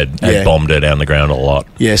Verma had bombed her down the ground a lot.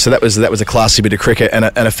 Yeah, so that was a classy bit of cricket and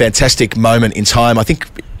a fantastic moment in time. I think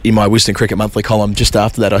in my Wisden Cricket Monthly column just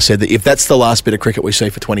after that, I said that if that's the last bit of cricket we see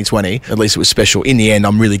for 2020, at least it was special. In the end,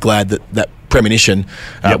 I'm really glad that premonition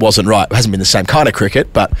wasn't right. It hasn't been the same kind of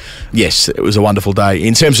cricket, but yes, it was a wonderful day.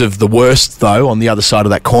 In terms of the worst, though, on the other side of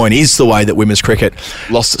that coin is the way that women's cricket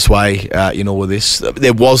lost its way in all of this.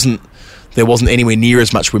 There wasn't anywhere near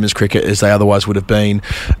as much women's cricket as they otherwise would have been.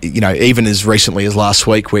 Even as recently as last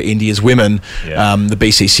week, where India's women, the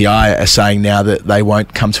BCCI are saying now that they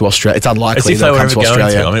won't come to Australia. It's unlikely they'll come to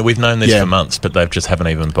Australia. I mean, we've known this for months, but they just haven't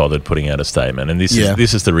even bothered putting out a statement. And this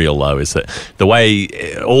is the real low, is that the way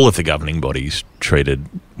all of the governing bodies treated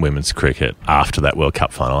women's cricket after that World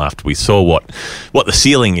Cup final, after we saw what the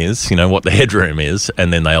ceiling is, what the headroom is,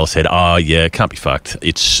 and then they all said, can't be fucked.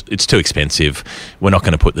 It's too expensive. We're not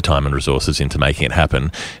going to put the time and resources into making it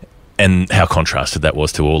happen. And how contrasted that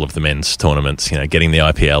was to all of the men's tournaments, getting the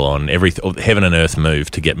IPL on, heaven and earth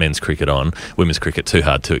moved to get men's cricket on. Women's cricket, too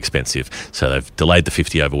hard, too expensive. So they've delayed the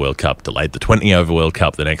 50-over World Cup, delayed the 20-over World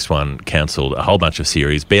Cup, the next one cancelled, a whole bunch of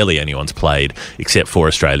series. Barely anyone's played except for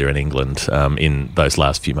Australia and England in those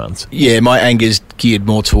last few months. Yeah, my anger's geared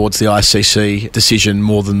more towards the ICC decision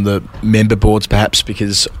more than the member boards, perhaps,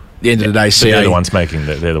 because at the end of the day, CA... They're the ones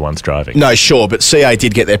they're the ones driving. No, sure, but CA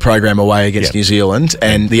did get their program away against New Zealand,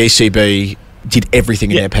 and the ECB did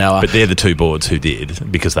everything in their power. But they're the two boards who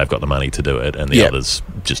did, because they've got the money to do it, and the others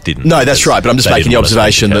just didn't. No, that's right, but I'm just making the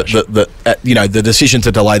observation that the decision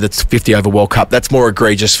to delay the 50-over World Cup, that's more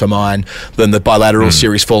egregious for mine than the bilateral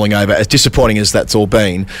series falling over. As disappointing as that's all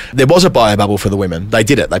been, there was a bio bubble for the women. They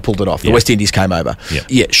did it. They pulled it off. The West Indies came over.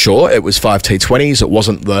 Yeah, sure, it was 5 T20s. It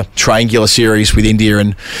wasn't the triangular series with India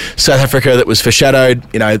and South Africa that was foreshadowed.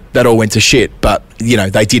 That all went to shit, but,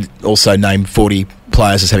 they did also name 40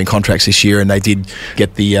 players as having contracts this year, and they did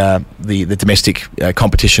get the domestic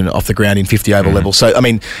competition off the ground in 50-over level. So, I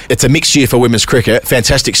mean, it's a mixed year for women's cricket.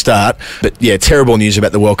 Fantastic start, but terrible news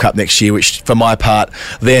about the World Cup next year, which, for my part,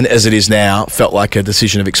 then as it is now, felt like a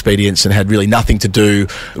decision of expedience and had really nothing to do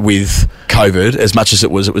with COVID, as much as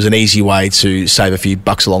it was an easy way to save a few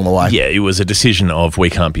bucks along the way. Yeah, it was a decision of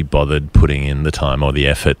we can't be bothered putting in the time or the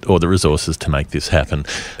effort or the resources to make this happen.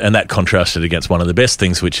 And that contrasted against one of the best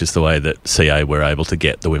things, which is the way that CA were able to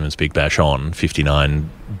get the Women's Big Bash on,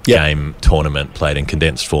 59-game tournament played in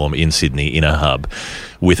condensed form in Sydney in a hub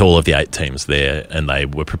with all of the 8 teams there, and they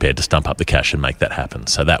were prepared to stump up the cash and make that happen.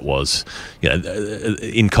 So that was,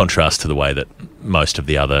 in contrast to the way that most of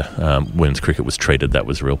the other women's cricket was treated, that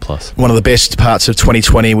was a real plus. One of the best parts of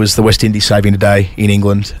 2020 was the West Indies saving the day in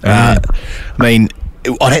England. I mean,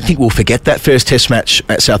 I don't think we'll forget that first Test match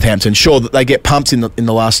at Southampton. Sure, that they get pumped in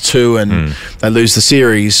the last two and they lose the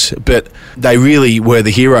series, but they really were the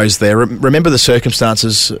heroes there. Remember the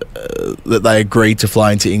circumstances that they agreed to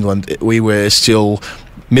fly into England? We were still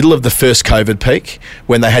middle of the first COVID peak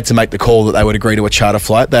when they had to make the call that they would agree to a charter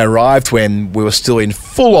flight. They arrived when we were still in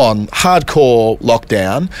full-on hardcore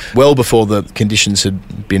lockdown, well before the conditions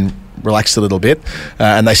had been relaxed a little bit,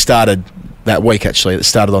 and they started that week, actually. It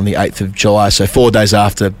started on the 8th of July, so 4 days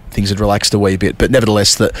after things had relaxed a wee bit. But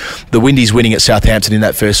nevertheless, the Windies winning at Southampton in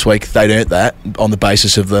that first week, they'd earned that on the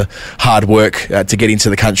basis of the hard work to get into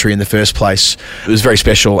the country in the first place. It was very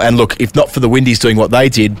special. And look, if not for the Windies doing what they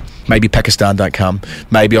did, maybe Pakistan don't come.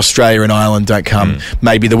 Maybe Australia and Ireland don't come.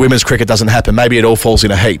 Maybe the women's cricket doesn't happen. Maybe it all falls in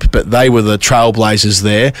a heap. But they were the trailblazers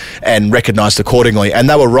there and recognised accordingly. And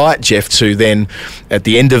they were right, Jeff, to then, at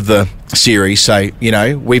the end of the series, say,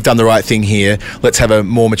 we've done the right thing here. Let's have a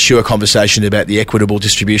more mature conversation about the equitable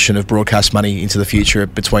distribution of broadcast money into the future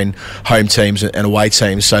between home teams and away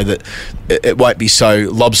teams, so that it won't be so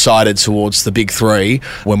lopsided towards the big three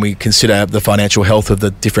when we consider the financial health of the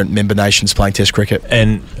different member nations playing Test cricket.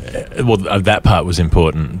 And that part was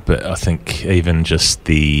important, but I think even just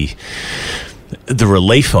the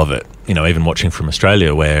relief of it, even watching from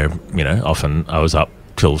Australia, where often I was up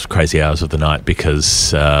till crazy hours of the night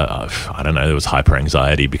because I don't know, there was hyper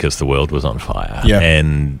anxiety because the world was on fire.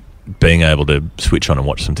 And being able to switch on and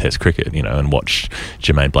watch some Test cricket, and watch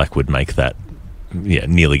Jermaine Blackwood make that,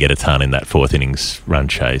 nearly get a ton in that fourth innings run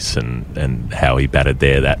chase, and how he batted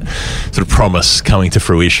there, that sort of promise coming to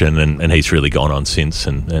fruition, and he's really gone on since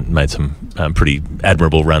and made some pretty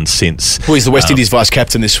admirable runs since. Well, he's the West Indies vice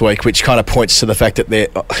captain this week, which kind of points to the fact that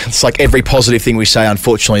it's like every positive thing we say,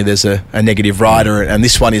 unfortunately, there's a negative rider, and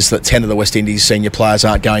this one is that 10 of the West Indies senior players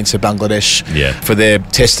aren't going to Bangladesh for their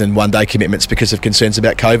Test and one-day commitments because of concerns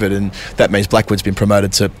about COVID, and that means Blackwood's been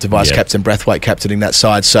promoted to vice captain, Brathwaite captaining that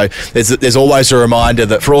side. So there's always a reminder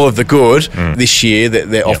that for all of the good this year, that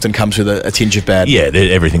there often comes with a tinge of bad. Yeah,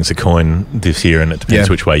 everything's a coin this year, and it depends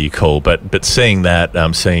which way you call. But seeing that,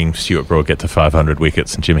 seeing Stuart Broad get to 500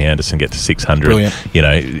 wickets and Jimmy Anderson get to 600, brilliant.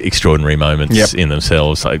 Extraordinary moments in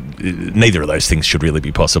themselves. Neither of those things should really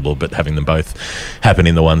be possible, but having them both happen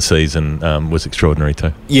in the one season was extraordinary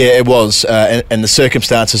too. Yeah, it was. And the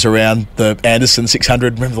circumstances around the Anderson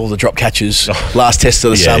 600, remember all the drop catches, last Test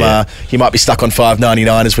of the summer. He might be stuck on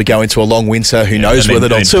 599 as we go into a long winter. Who knows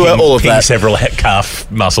whether on tour, all of that. Several calf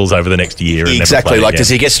muscles over the next year. Exactly. Does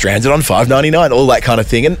he get stranded on 599? All that kind of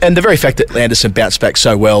thing. And the very fact that Anderson bounced back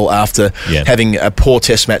so well after having a poor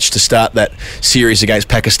Test match to start that series against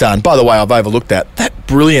Pakistan. By the way, I've overlooked that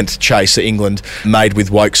brilliant chase that England made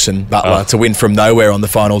with Wokes and Butler to win from nowhere on the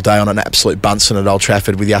final day on an absolute Bunsen at Old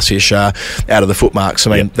Trafford with Yasir Shah out of the footmarks.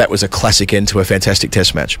 I mean, that was a classic end to a fantastic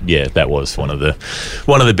Test match. Yeah, that was one of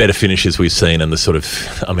the better finishes we've seen, and the sort of,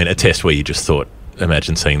 a Test where you just thought,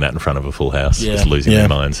 imagine seeing that in front of a full house, just losing their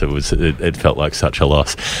minds. It felt like such a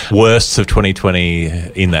loss. Worsts of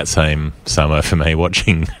 2020 in that same summer for me,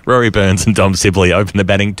 watching Rory Burns and Dom Sibley open the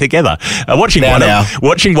batting together. Watching one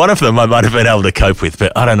of them I might have been able to cope with,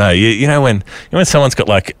 but I don't know. You know when someone's got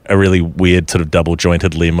like a really weird sort of double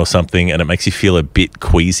jointed limb or something, and it makes you feel a bit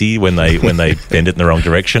queasy when they bend it in the wrong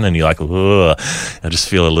direction, and you're like, ugh, I just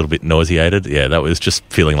feel a little bit nauseated. Yeah, that was just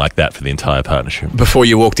feeling like that for the entire partnership. Before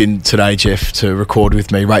you walked in today, Jeff, to record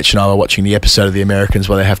with me, Rach and I were watching the episode of The Americans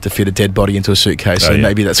where they have to fit a dead body into a suitcase, so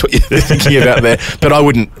maybe that's what you're thinking about there. But I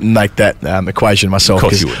wouldn't make that equation myself,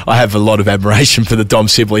 because I have a lot of admiration for the Dom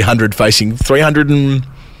Sibley 100 facing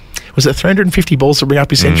 350 balls to bring up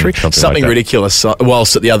his century? Something like ridiculous.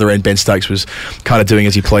 Whilst at the other end, Ben Stokes was kind of doing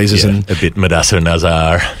as he pleases. And a bit Mudassar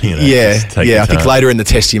Nazar. I think later in the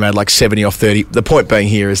Test he made like 70 off 30. The point being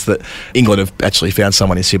here is that England have actually found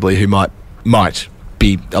someone in Sibley who might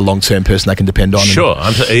be a long-term person they can depend on. Sure.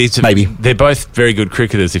 Maybe. They're both very good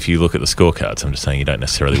cricketers if you look at the scorecards. I'm just saying you don't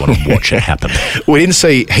necessarily want to watch it happen. We didn't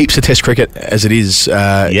see heaps of Test cricket as it is.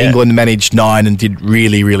 England managed 9 and did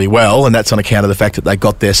really, really well, and that's on account of the fact that they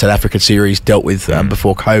got their South Africa series dealt with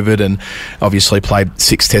before COVID, and obviously played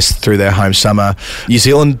 6 Tests through their home summer. New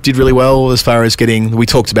Zealand did really well as far as we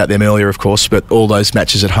talked about them earlier, of course, but all those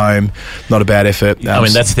matches at home, not a bad effort.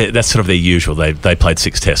 That's sort of their usual. They played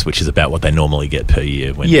 6 Tests, which is about what they normally get per year.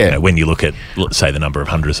 When you look at, let's say, the number of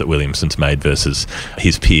hundreds that Williamson's made versus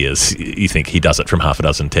his peers, you think he does it from half a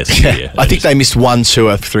dozen Tests a year. I think they missed one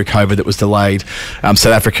tour through COVID that was delayed. South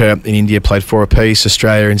Africa and India played 4 apiece,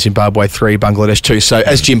 Australia and Zimbabwe 3, Bangladesh 2. So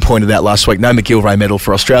as Jim pointed out last week, no McGilvray medal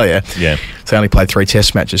for Australia. So they only played 3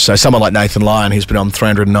 Test matches. So someone like Nathan Lyon, who's been on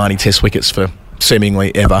 390 Test wickets for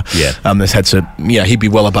seemingly ever. Yeah. There's had to, he'd be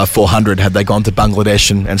well above 400 had they gone to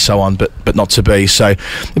Bangladesh and so on, but not to be. So,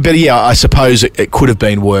 but yeah, I suppose it could have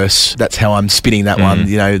been worse. That's how I'm spinning that one.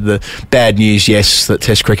 The bad news, yes, that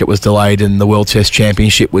Test cricket was delayed and the World Test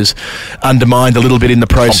Championship was undermined a little bit in the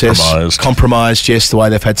process. Compromised, yes, the way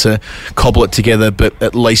they've had to cobble it together, but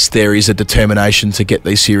at least there is a determination to get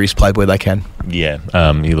these series played where they can. Yeah,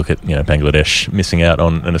 you look at Bangladesh missing out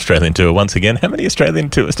on an Australian tour once again. How many Australian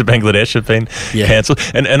tours to Bangladesh have been cancelled?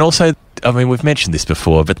 And also, I mean, we've mentioned this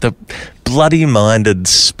before, but the bloody-minded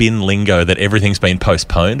spin lingo that everything's been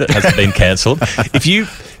postponed, it hasn't been cancelled.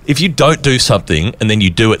 If you don't do something and then you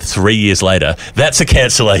do it 3 years later, that's a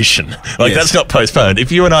cancellation. That's not postponed.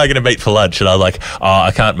 If you and I are going to meet for lunch and I'm like,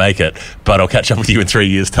 I can't make it, but I'll catch up with you in 3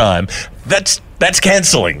 years' time, that's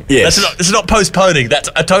cancelling. Yes. It's not postponing. That's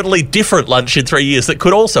a totally different lunch in 3 years that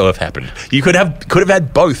could also have happened. You could have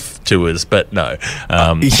had both tours, but no.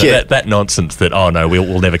 So that nonsense that,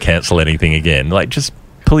 we'll never cancel anything again. Just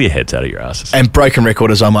pull your heads out of your asses. And broken record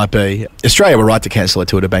as I might be, Australia were right to cancel a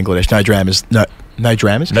tour to Bangladesh. No dramas. No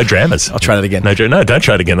dramas? No dramas. I'll try that again. No, don't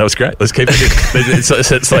try it again. That was great. Let's keep it.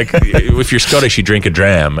 It's like if you're Scottish, you drink a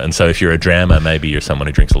dram. And so if you're a drammer, maybe you're someone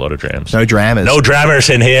who drinks a lot of drams. No dramas. No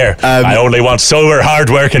drammers in here. I only want sober,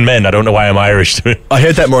 hard-working men. I don't know why I'm Irish. I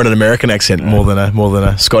heard that more in an American accent more than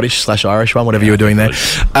a Scottish/Irish one, whatever you were doing there.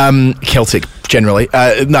 Celtic, generally.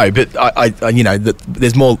 No, but I that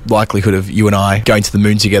there's more likelihood of you and I going to the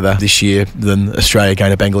moon together this year than Australia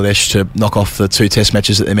going to Bangladesh to knock off the 2 test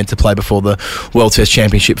matches that they're meant to play before the World Test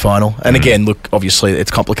Championship final. And again, look, obviously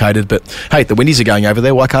it's complicated, but hey, the Windies are going over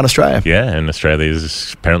there. Why can't Australia? Yeah, and Australia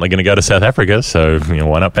is apparently going to go to South Africa, so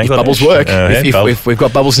why not Bangladesh? If bubbles work. If we've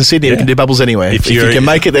got bubbles in Sydney, we can do bubbles anywhere. If you can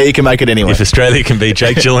make it there, you can make it anywhere. If Australia can beat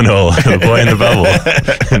Jake Gyllenhaal, the boy in the bubble,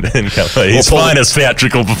 and then his finest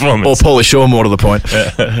theatrical performance. Or Paulie Shaw, more to the point.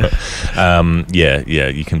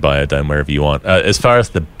 You can buy a dome wherever you want. As far as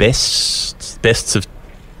the bests of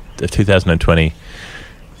 2020,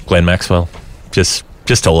 Glenn Maxwell, just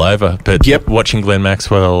all over. But watching Glenn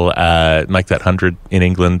Maxwell make that 100 in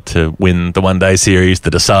England to win the one-day series,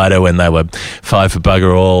 the decider when they were 5 for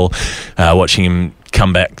bugger all, watching him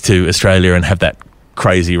come back to Australia and have that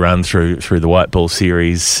crazy run through the white ball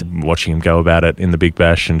series, watching him go about it in the Big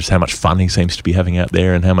Bash, and just how much fun he seems to be having out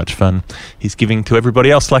there and how much fun he's giving to everybody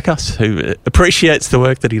else like us who appreciates the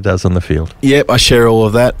work that he does on the field. Yep, I share all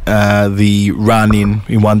of that. The run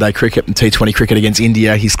in one-day cricket and T20 cricket against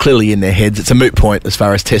India, he's clearly in their heads. It's a moot point as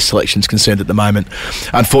far as test selection's concerned at the moment,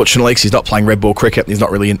 unfortunately, because he's not playing red ball cricket. He's not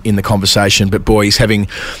really in the conversation, but boy, he's having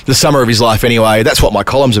the summer of his life anyway. That's what my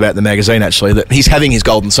column's about in the magazine, actually, that he's having his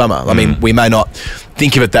golden summer. I mean, we may not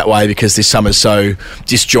think of it that way because this summer's so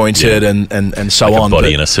disjointed and so on. Like a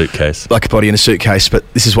body in a suitcase. Like a body in a suitcase,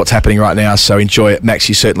 but this is what's happening right now, so enjoy it.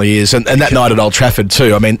 Maxie certainly is. And that night at Old Trafford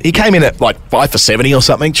too, I mean, he came in at 5 for 70 or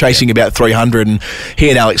something, chasing about 300, and he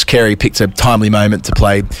and Alex Carey picked a timely moment to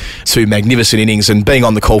play 2 magnificent innings, and being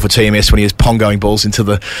on the call for TMS when he was pongoing balls into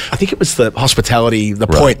I think it was the hospitality,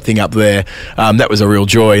 point thing up there, that was a real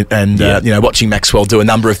joy. And, watching Maxwell do a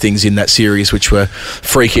number of things in that series which were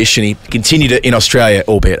freakish, and he continued it in Australia,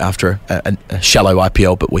 albeit after a shallow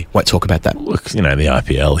IPL, but we won't talk about that. Look, the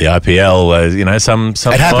IPL, some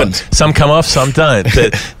it happened. Some come off, some don't.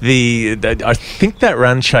 But I think that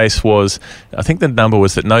run chase I think the number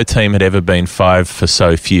was that no team had ever been 5 for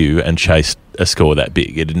so few and chased a score that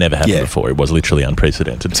big. It had never happened before. It was literally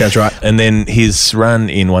unprecedented. Sounds right. And then his run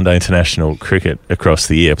in one-day international cricket across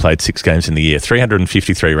the year, played 6 games in the year,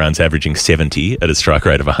 353 runs, averaging 70 at a strike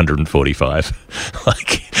rate of 145.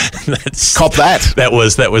 Cop that. That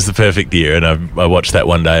was the perfect year. And I watched that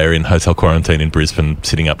one day in hotel quarantine in Brisbane,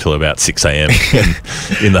 sitting up till about 6 a.m.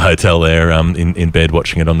 in the hotel there, in bed,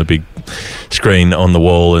 watching it on the big screen on the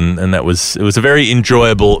wall. And it was a very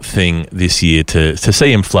enjoyable thing this year to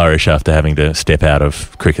see him flourish after having to step out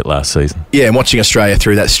of cricket last season. Yeah, and watching Australia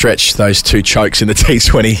through that stretch, those 2 chokes in the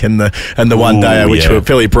T20 and the one-day, which were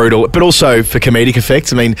fairly brutal, but also for comedic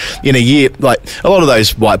effect. I mean, in a year, like a lot of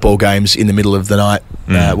those white ball games in the middle of the night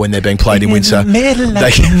when they're being played in winter,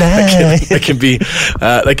 they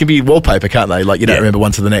can be wallpaper, can't they? Like you don't remember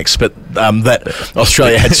one to the next. But that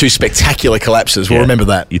Australia had 2 spectacular collapses. We'll remember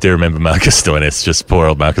that. You do remember Marcus Stoinis, just poor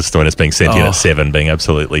old Marcus Stoinis being sent in at 7, being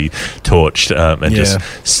absolutely torched and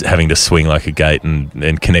just having to swing like a gate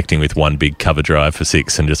and connecting with one big cover drive for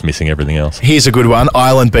 6 and just missing everything else. Here's a good one.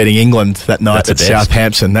 Ireland beating England that night at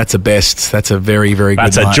Southampton. That's a best. That's a very, very good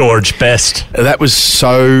night. That's a George best. That was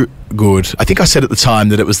so good. I think I said at the time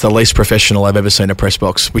that it was the least professional I've ever seen a press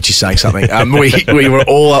box, which is saying something. We were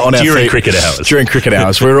all on our during feet. cricket hours. During cricket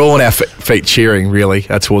hours. We were all on our feet cheering, really,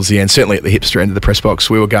 towards the end. Certainly at the hipster end of the press box.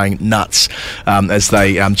 We were going nuts as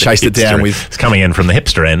they chased it down with... It's coming in from the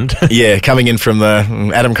hipster end. Yeah, coming in from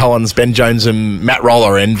the Adam Collins, Ben Jones and Matt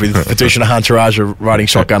Roller end with Fadush and Entourage riding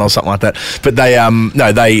shotgun or something like that. But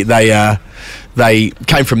they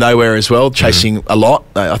came from nowhere as well, chasing a lot.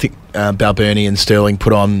 I think Balbirnie and Sterling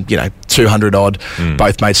put on 200 odd,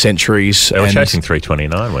 both made centuries. They were chasing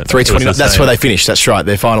 329, weren't they? 329. That's where they finished. That's right.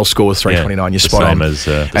 Their final score was 329. You're spot on. And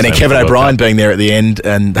then Kevin O'Brien being there at the end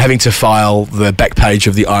and having to file the back page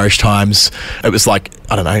of the Irish Times. It was like,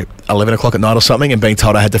 I don't know, 11 o'clock at night or something, and being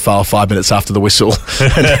told I had to file 5 minutes after the whistle.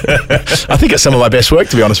 I think it's some of my best work,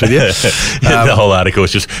 to be honest with you. The whole article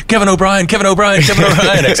was just Kevin O'Brien,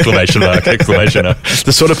 exclamation mark.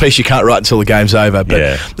 The sort of piece you can't write until the game's over.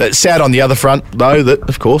 But it's sad on the other front, though, that,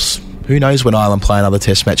 of course, who knows when Ireland play another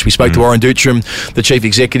test match. We spoke to Warren Dootram, the chief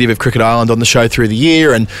executive of Cricket Ireland, on the show through the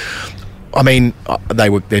year, and I mean,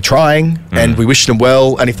 they're trying, and we wish them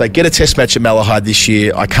well. And if they get a test match at Malahide this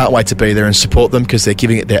year, I can't wait to be there and support them because they're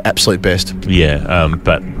giving it their absolute best. Yeah,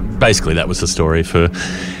 but basically that was the story for,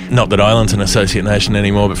 not that Ireland's an associate nation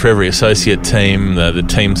anymore, but for every associate team, the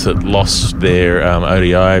teams that lost their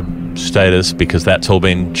ODI status, because that's all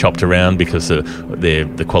been chopped around because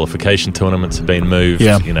the qualification tournaments have been moved.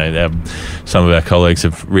 Yeah. Some of our colleagues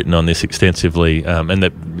have written on this extensively, and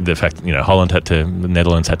the fact the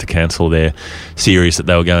Netherlands had to cancel their series that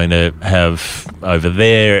they were going to have over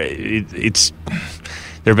there. There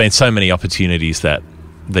have been so many opportunities that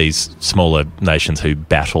these smaller nations who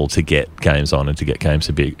battle to get games on and to get games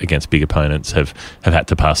against big opponents have had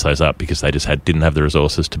to pass those up because they just didn't have the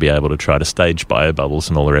resources to be able to try to stage bio bubbles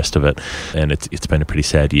and all the rest of it. And it's been a pretty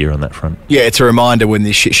sad year on that front. Yeah, it's a reminder when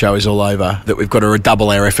this shit show is all over that we've got to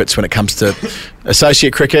redouble our efforts when it comes to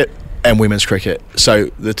associate cricket and women's cricket. So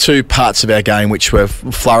the two parts of our game which were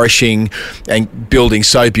flourishing and building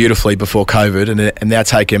so beautifully before COVID and now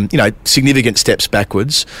taken significant steps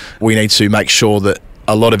backwards, we need to make sure that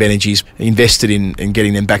a lot of energy is invested in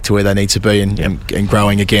getting them back to where they need to be and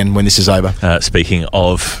growing again when this is over. Speaking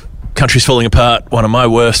of countries falling apart, one of my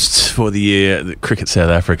worsts for the year, Cricket South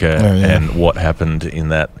Africa, and what happened in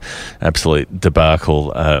that absolute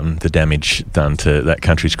debacle, the damage done to that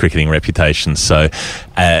country's cricketing reputation. So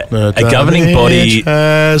a governing body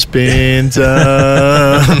has been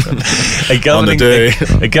done. a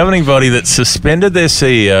governing body that suspended their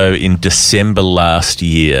CEO in December last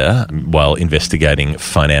year while investigating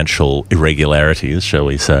financial irregularities, shall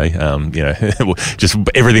we say. Just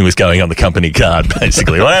everything was going on the company card,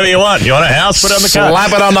 basically. Whatever you want. You want a house? Put it on the card.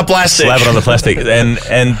 Slap it on the plastic. Slap it on the plastic.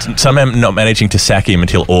 And somehow not managing to sack him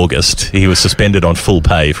until August. He was suspended on full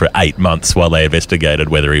pay for 8 months while they investigated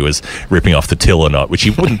whether he was ripping off the till or not, which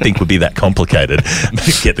you wouldn't think would be that complicated.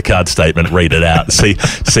 Get the card statement, read it out, see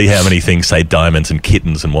how many things say diamonds and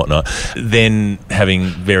kittens and whatnot. Then having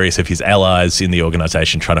various of his allies in the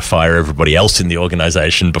organisation trying to fire everybody else in the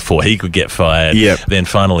organisation before he could get fired. Yep. Then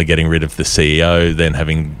finally getting rid of the CEO. Then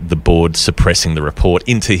having the board suppressing the report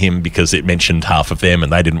into him because it mentioned half of them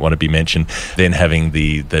and they didn't want to be mentioned. Then having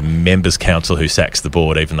the members' council who sacks the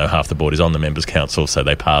board, even though half the board is on the members' council, so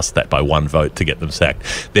they passed that by one vote to get them sacked.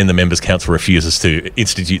 Then the members' council refuses to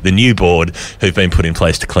institute the new board who've been put in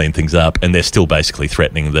place to clean things up, and they're still basically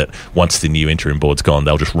threatening that once the new interim board's gone,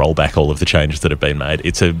 they'll just roll back all of the changes that have been made.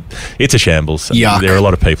 It's a shambles. Yuck. There are a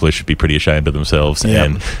lot of people who should be pretty ashamed of themselves,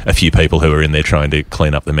 and a few people who are in there trying to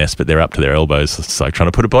clean up the mess, but they're up to their elbows. It's like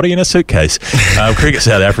trying to put a body in a suitcase. Cricket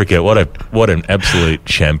South Africa, what an absolute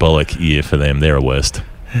shambolic year for them. They're a worst.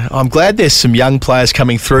 I'm glad there's some young players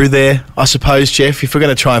coming through there, I suppose, Jeff. If we're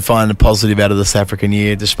going to try and find a positive out of the South African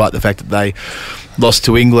year, despite the fact that they lost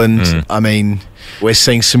to England, I mean, we're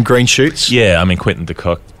seeing some green shoots. Yeah, I mean, Quinton de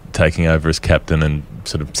Kock taking over as captain and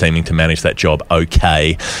sort of seeming to manage that job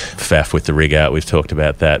okay. Faff with the rig out, we've talked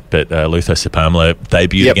about that. But Lutho Sapamla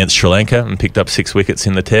debuted against Sri Lanka and picked up 6 wickets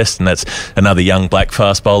in the test, and that's another young black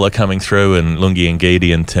fast bowler coming through, and Lungi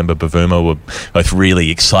Ngidi and Temba Bavuma were both really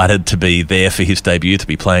excited to be there for his debut, to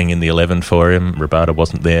be playing in the 11 for him. Rabada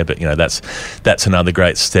wasn't there, but that's another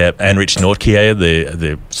great step. And Rich Nortje,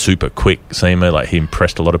 the super quick seamer, like he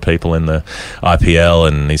impressed a lot of people in the IPL,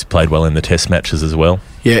 and he's played well in the test matches as well.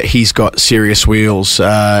 Yeah, he's got serious wheels.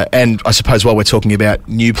 And I suppose while we're talking about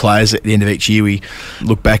new players, at the end of each year we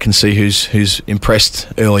look back and see who's impressed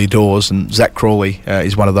early doors, and Zach Crawley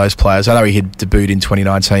is one of those players. I know he had debuted in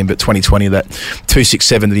 2019, but 2020, that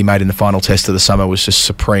 267 that he made in the final test of the summer was just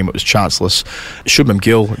supreme. It was chanceless. Shubman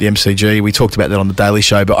Gill at the MCG, we talked about that on the Daily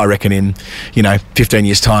Show, but I reckon in 15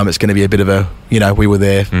 years' time it's going to be a bit of a we were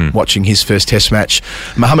there watching his first Test match.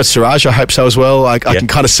 Mohamed Siraj, I hope so as well. I can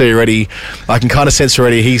kind of see already. I can kind of sense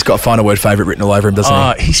already he's got final word favourite written all over him,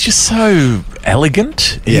 doesn't he? He's just so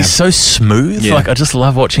elegant. He's so smooth. Like, I just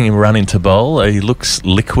love watching him run into bowl. He looks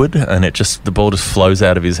liquid, and the ball just flows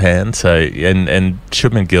out of his hand. So and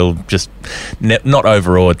Shubman Gill just not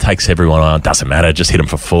overawed, takes everyone on. Doesn't matter. Just hit him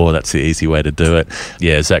for 4. That's the easy way to do it.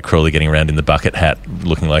 Yeah, Zach Crawley getting around in the bucket hat,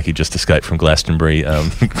 looking like he just escaped from Glastonbury.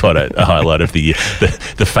 Quite a highlight of the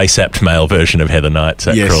face-apt male version of Heather Knight.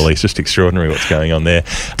 Zach Crawley. It's just extraordinary what's going on there.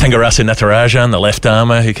 Thangarasa Natarajan, the left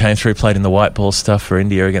armour who came through, played in the white ball stuff for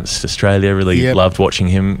India against Australia. Really loved watching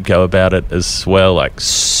him go about it as well. Like,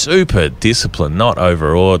 super disciplined, not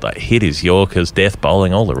overawed. Like, hit his Yorkers, death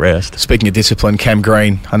bowling, all the rest. Speaking of discipline, Cam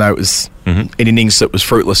Green, I know it was an innings that was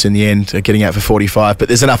fruitless in the end, getting out for 45, but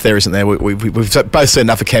there's enough there, isn't there? We've both seen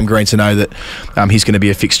enough of Cam Green to know that he's going to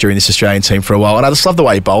be a fixture in this Australian team for a while. And I just love the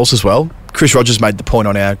way he bowls as well. Chris Rogers made the point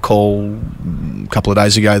on our call a couple of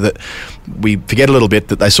days ago that we forget a little bit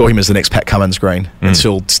that they saw him as the next Pat Cummins Green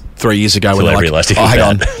until 3 years ago when they're like, hang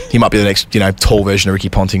on, he might be the next tall version of Ricky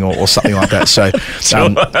Ponting or something like that. So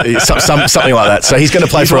something like that. So he's going to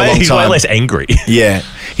play for a long time. He's way less angry. Yeah,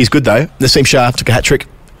 he's good though. Naseem Shah took a hat-trick,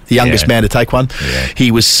 the youngest man to take one. Yeah.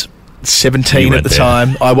 He was 17 at the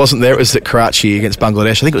time. I wasn't there. It was at Karachi against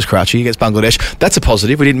Bangladesh. I think it was Karachi against Bangladesh. That's a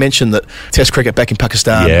positive. We didn't mention that Test cricket back in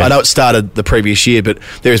Pakistan. I know it started the previous year, but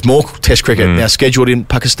there is more Test cricket now scheduled in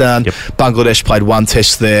Pakistan. Bangladesh played 1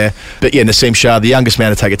 Test there. But yeah, Naseem Shah, the youngest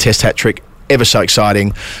man to take a Test hat-trick. Ever so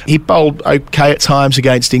exciting. He bowled okay at times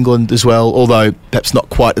against England as well, although perhaps not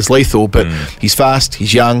quite as lethal, but he's fast,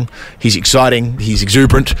 he's young, he's exciting, he's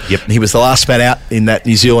exuberant. He was the last man out in that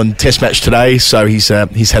New Zealand Test match today, so he's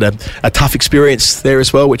had a tough experience there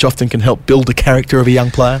as well, which often can help build the character of a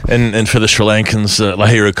young player. And for the Sri Lankans,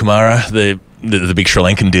 Lahiru Kumara, the big Sri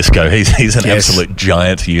Lankan disco, he's an absolute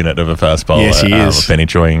giant unit of a fast bowler. Yes, he is. I've been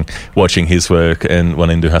enjoying watching his work, and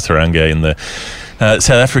Wanindu Hasaranga in the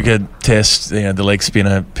South Africa Test, the leg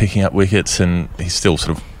spinner picking up wickets, and he's still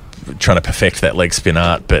sort of trying to perfect that leg spin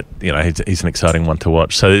art, but he's an exciting one to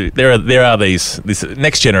watch. So there are this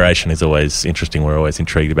next generation is always interesting. We're always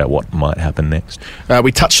intrigued about what might happen next.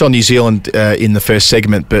 We touched on New Zealand in the first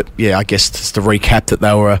segment, but yeah, I guess just to recap that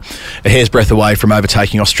they were a hair's breadth away from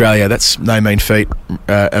overtaking Australia. That's no mean feat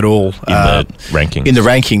at all in the rankings. In the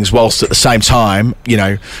rankings, whilst at the same time,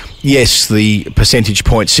 yes, the percentage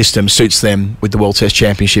point system suits them with the World Test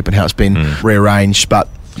Championship and how it's been rearranged, but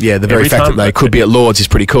yeah, the very fact that they could be at Lords is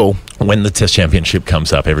pretty cool. When the Test Championship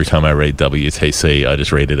comes up, every time I read WTC, I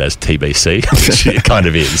just read it as TBC, which it kind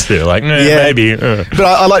of is. They're like, maybe. But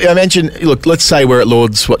I mentioned, look, let's say we're at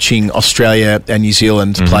Lords watching Australia and New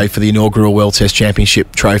Zealand play for the inaugural World Test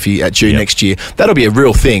Championship trophy at June next year. That'll be a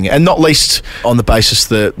real thing, and not least on the basis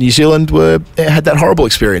that New Zealand had that horrible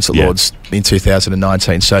experience at Lords in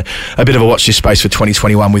 2019. So a bit of a watch this space for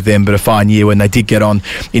 2021 with them, but a fine year when they did get on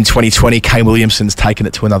in 2020. Kane Williamson's taken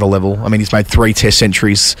it to another level. I mean, he's made 3 Test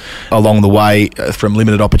centuries along the way from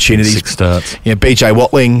limited opportunities. 6 starts. BJ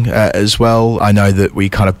Watling as well. I know that we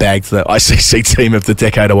kind of bagged the ICC team of the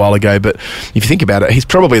decade a while ago, but if you think about it, he's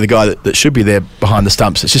probably the guy that should be there behind the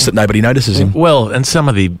stumps. It's just that nobody notices him. Well, and some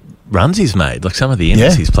of the runs he's made, like some of the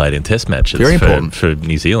innings he's played in Test matches for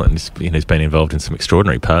New Zealand. He's been involved in some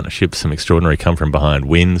extraordinary partnerships, some extraordinary come-from-behind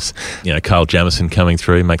wins. Kyle Jamieson coming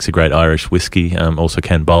through, makes a great Irish whiskey, also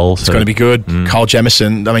can bowl. It's going to be good. Kyle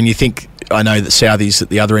Jamieson, I mean, you think, I know that Southey's at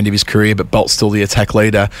the other end of his career, but Bolt's still the attack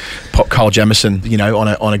leader. Kyle Jamieson,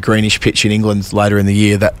 on a greenish pitch in England later in the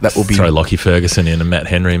year, that will be... Throw Lockie Ferguson in and Matt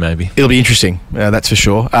Henry, maybe. It'll be interesting, that's for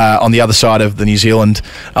sure. On the other side of the New Zealand,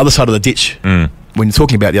 other side of the ditch... When you're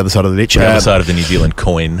talking about the other side of the ditch... The other side of the New Zealand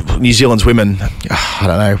coin. New Zealand's women, I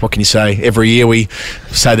don't know, what can you say? Every year we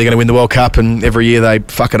say they're going to win the World Cup, and every year they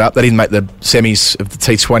fuck it up. They didn't make the semis of the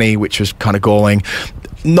T20, which was kind of galling.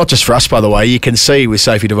 Not just for us, by the way. You can see with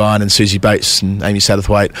Sophie Devine and Susie Bates and Amy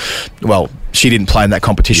Satterthwaite, well, she didn't play in that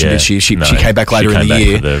competition this year. She came back later in the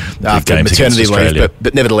year after maternity leave.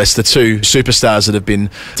 But nevertheless, the 2 superstars that have been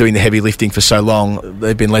doing the heavy lifting for so long,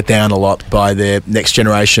 they've been let down a lot by their next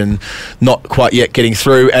generation, not quite yet getting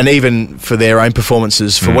through. And even for their own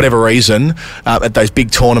performances, for whatever reason, at those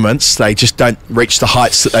big tournaments, they just don't reach the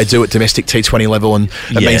heights that they do at domestic T20 level. And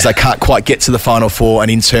that means they can't quite get to the Final Four,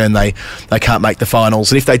 and in turn, they can't make the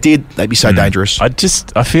finals. And if they did, they'd be so dangerous.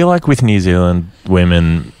 I feel like with New Zealand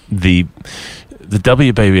women, the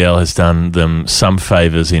WBBL has done them some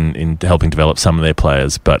favours in helping develop some of their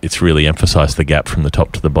players, but it's really emphasised the gap from the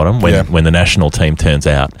top to the bottom. When the national team turns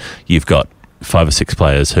out, you've got 5 or 6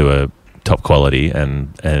 players who are top quality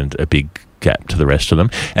and a big gap to the rest of them.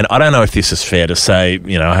 And I don't know if this is fair to say,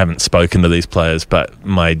 I haven't spoken to these players, but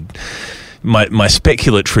my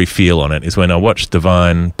speculatory feel on it is when I watch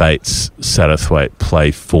Devine, Bates, Satterthwaite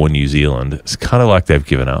play for New Zealand, it's kind of like they've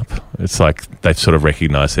given up. It's like they've sort of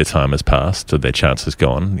recognised their time has passed, or their chance is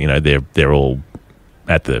gone. They're all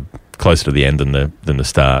at the closer to the end than the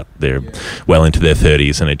start. They're well into their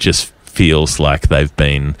 30s, and it just feels like they've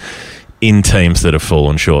been in teams that have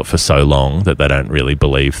fallen short for so long that they don't really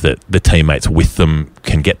believe that the teammates with them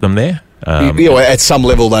can get them there. At some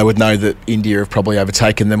level, they would know that India have probably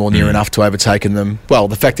overtaken them, or near enough to overtaken them. Well,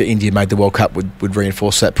 the fact that India made the World Cup would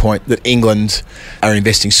reinforce that point, that England are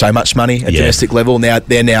investing so much money at domestic level. Now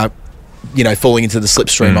they're now falling into the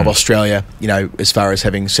slipstream of Australia, as far as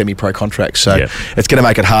having semi-pro contracts. So it's going to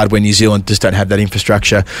make it hard when New Zealand just don't have that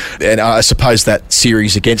infrastructure. And I suppose that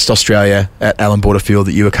series against Australia at Allan Border Field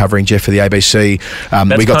that you were covering, Jeff, for the ABC,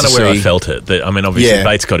 that's we got kind to of where see. I felt it. Obviously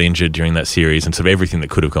Bates got injured during that series, and sort of everything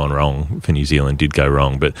that could have gone wrong for New Zealand did go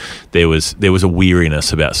wrong. But there was a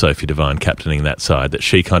weariness about Sophie Devine captaining that side, that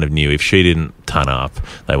she kind of knew if she didn't turn up,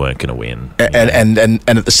 they weren't going to win. And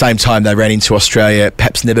at the same time, they ran into Australia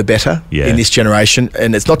perhaps never better in this generation.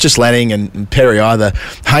 And it's not just Lanning and Perry either.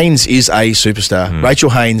 Haynes is a superstar.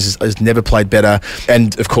 Rachel Haynes has never played better.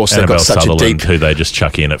 And, of course, they've got such Sutherland, a deep... who they just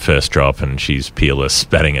chuck in at first drop, and she's peerless,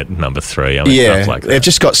 batting at number 3. Stuff like that. They've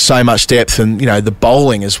just got so much depth. And, the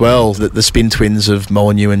bowling as well, the spin twins of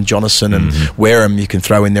Molyneux and Jonathan and Wareham, you can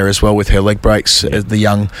throw in there as well with her leg breaks. The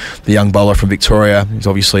young bowler from Victoria, who's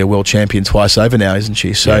obviously a world champion twice over now, isn't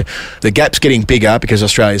she? So the gap's getting bigger because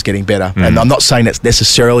Australia's getting better. And I'm not saying that's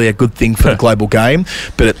necessarily a good thing for the global game,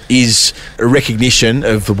 but it is a recognition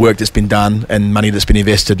of the work that's been done and money that's been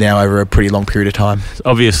invested now over a pretty long period of time.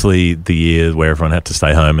 Obviously, the year where everyone had to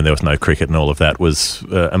stay home and there was no cricket and all of that was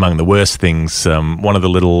among the worst things. One of the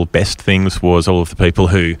little best things was all of the people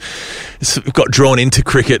who got drawn into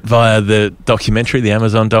cricket via the documentary, the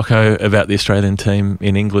Amazon doco, about the Australian team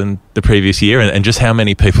in England the previous year, and just how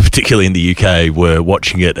many people, particularly in the UK, were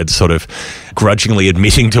watching it and sort of grudgingly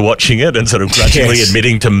admitting to watching it and sort of grudgingly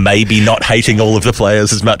admitting to maybe not hating all of the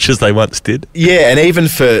players as much as they once did. Yeah, and even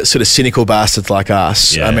for sort of cynical bastards like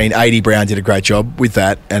us, I mean, A.D. Brown did a great job with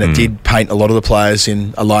that, and it did paint a lot of the players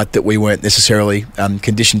in a light that we weren't necessarily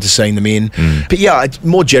conditioned to seeing them in. But yeah,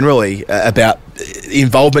 more generally about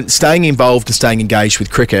involvement, staying involved and staying engaged with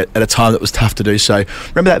cricket at a time that was tough to do so.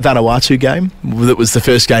 Remember that Vanuatu game? That was the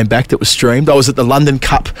first game back that was streamed. I was at the London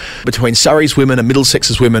Cup between Surrey's women and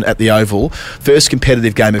Middlesex's women at the Oval. First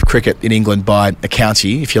competitive game of cricket in England by a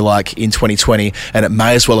county, if you like, in 2020, and it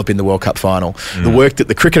may as well have been the World Cup final. The work that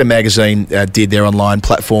the Cricketer magazine did, their online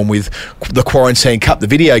platform with the Quarantine Cup, the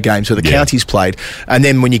video games where the counties played, and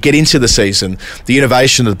then when you get into the season, the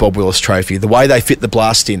innovation of the Bob Willis Trophy, the way they fit the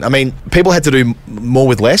blast in. I mean, people had to do more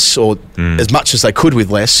with less, or as much as they could with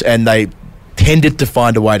less, and they tended to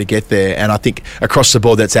find a way to get there, and I think across the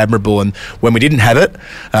board that's admirable. And when we didn't have it,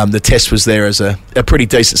 the Test was there as a pretty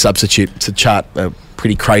decent substitute to chart a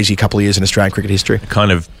pretty crazy couple of years in Australian cricket history. A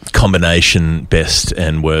kind of combination, best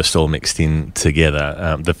and worst all mixed in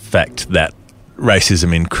together. The fact that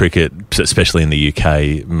racism in cricket, especially in the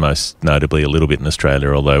UK, most notably a little bit in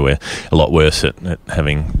Australia, although we're a lot worse at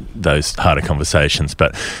having those harder conversations,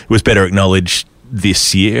 but it was better acknowledged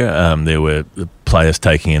this year. There were players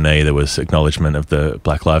taking a knee. There was acknowledgement of the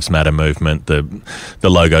Black Lives Matter movement, the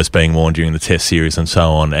logos being worn during the Test series and so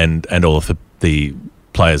on, and all of the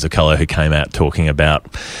players of colour who came out talking about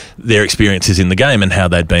their experiences in the game and how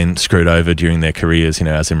they'd been screwed over during their careers,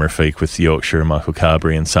 Azim Rafiq with Yorkshire and Michael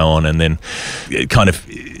Carberry and so on. And then kind of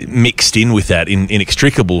mixed in with that,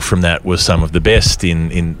 inextricable from that, was some of the best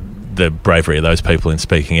in the bravery of those people in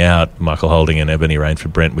speaking out. Michael Holding and Ebony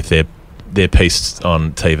Rainford Brent with their piece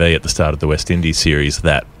on TV at the start of the West Indies series,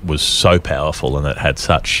 that was so powerful and that had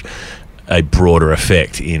such a broader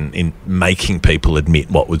effect in making people admit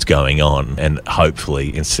what was going on and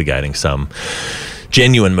hopefully instigating some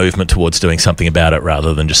genuine movement towards doing something about it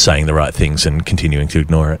rather than just saying the right things and continuing to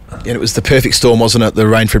ignore it. And it was the perfect storm, wasn't it, the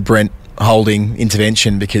Rainford Brent Holding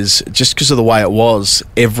intervention, because of the way it was,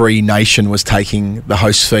 every nation was taking the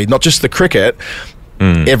host feed, not just the cricket,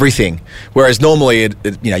 everything. Whereas normally,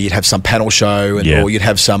 you'd have some panel show or you'd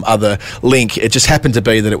have some other link. It just happened to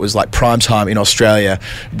be that it was like prime time in Australia,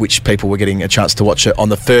 which people were getting a chance to watch it on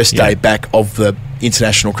the first day back of the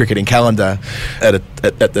international cricketing calendar at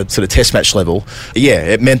the sort of Test match level. Yeah,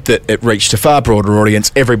 it meant that it reached a far broader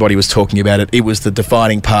audience. Everybody was talking about it. It was the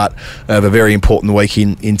defining part of a very important week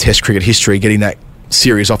in Test cricket history, getting that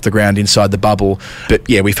series off the ground inside the bubble. But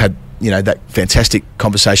yeah, we've had that fantastic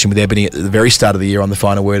conversation with Ebony at the very start of the year on the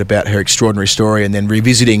Final Word about her extraordinary story, and then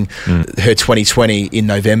revisiting her 2020 in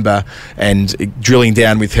November and drilling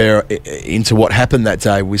down with her into what happened that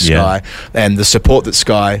day with Sky and the support that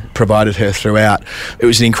Sky provided her throughout. It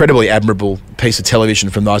was an incredibly admirable piece of television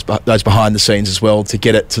from those behind the scenes as well, to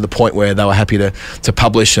get it to the point where they were happy to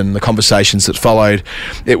publish, and the conversations that followed.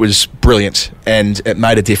 It was brilliant, and it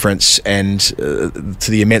made a difference, and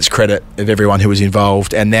to the immense credit of everyone who was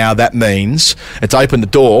involved. And now that means it's opened the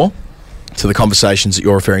door to the conversations that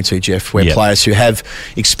you're referring to, Jeff, where players who have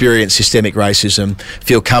experienced systemic racism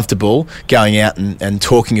feel comfortable going out and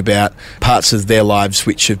talking about parts of their lives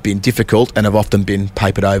which have been difficult and have often been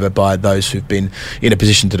papered over by those who've been in a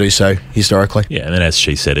position to do so historically. Yeah, and then as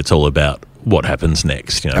she said, it's all about what happens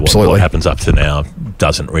next. Absolutely. What happens up to now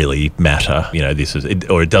doesn't really matter.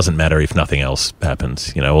 It doesn't matter if nothing else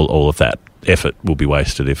happens. All of that effort will be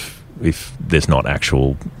wasted if there's not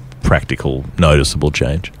actual practical, noticeable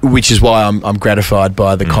change. Which is why I'm gratified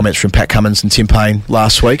by the comments from Pat Cummins and Tim Payne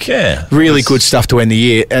last week. Yeah. Really good stuff to end the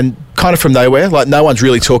year. And kind of from nowhere, like no one's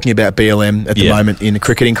really talking about BLM at the moment in the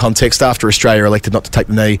cricketing context after Australia elected not to take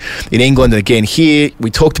the knee in England. And again, here, we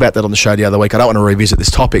talked about that on the show the other week. I don't want to revisit this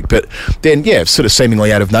topic, but then, sort of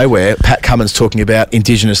seemingly out of nowhere, Pat Cummins talking about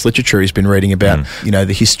Indigenous literature. He's been reading about,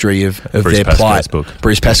 the history of their plight.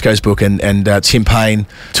 Bruce Pascoe's book. And Tim Payne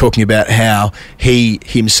talking about how he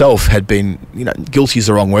himself had been, guilty is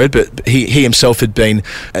the wrong word, but he himself had been,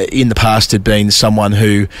 in the past, had been someone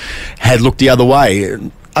who had looked the other way,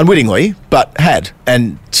 unwittingly, but had,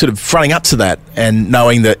 and sort of fronting up to that and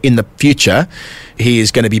knowing that in the future he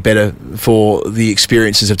is going to be better for the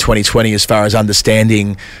experiences of 2020 as far as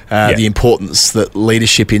understanding the importance that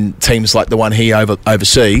leadership in teams like the one he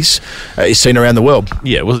oversees is seen around the world.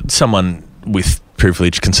 Yeah, well, someone with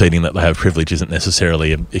privilege conceding that they have privilege isn't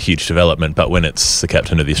necessarily a huge development, but when it's the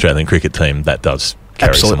captain of the Australian cricket team, that does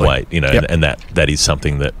carry some weight, and that is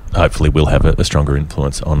something that hopefully will have a stronger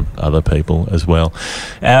influence on other people as well.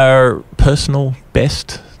 Our personal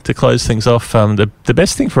best to close things off, the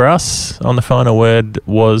best thing for us on the Final Word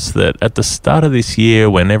was that at the start of this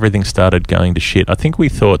year, when everything started going to shit, I think we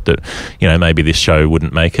thought that maybe this show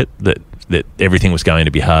wouldn't make it, that everything was going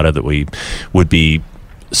to be harder, that we would be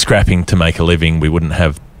scrapping to make a living, we wouldn't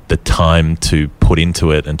have the time to put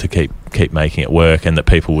into it and to keep making it work, and that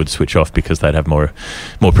people would switch off because they'd have more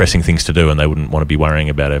pressing things to do and they wouldn't want to be worrying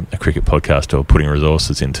about a cricket podcast or putting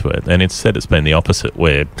resources into it. And instead it's been the opposite,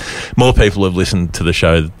 where more people have listened to the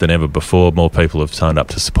show than ever before, more people have signed up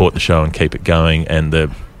to support the show and keep it going, and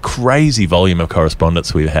the crazy volume of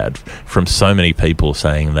correspondence we've had from so many people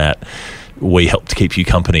saying that we helped keep you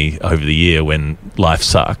company over the year when life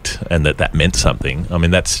sucked, and that meant something. I mean,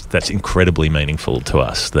 that's incredibly meaningful to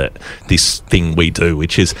us, that this thing we do,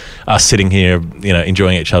 which is us sitting here,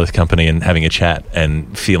 enjoying each other's company and having a chat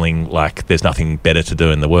and feeling like there's nothing better to do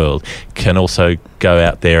in the world, can also go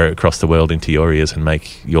out there across the world into your ears and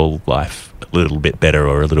make your life a little bit better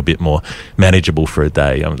or a little bit more manageable for a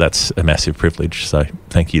day. That's a massive privilege. So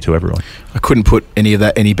thank you to everyone. I couldn't put any of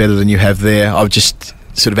that any better than you have there. I would just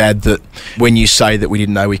sort of add that when you say that we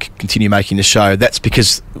didn't know we could continue making the show, that's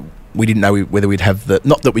because we didn't know whether we'd have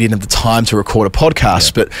not that we didn't have the time to record a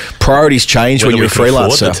podcast, but priorities change when you're a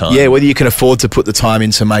freelancer. Whether you can afford to put the time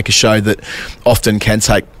in to make a show that often can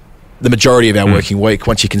take the majority of our working week,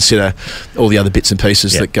 once you consider all the other bits and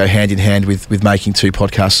pieces that go hand in hand with making 2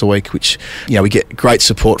 podcasts a week, which, we get great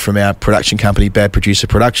support from our production company, Bad Producer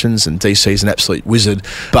Productions, and DC's an absolute wizard,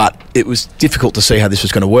 but it was difficult to see how this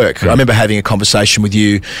was going to work. I remember having a conversation with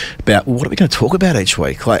you about, what are we going to talk about each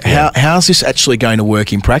week? Like, how's this actually going to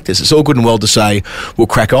work in practice? It's all good and well to say, we'll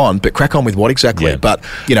crack on, but crack on with what exactly? Yeah. But,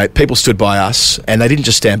 people stood by us, and they didn't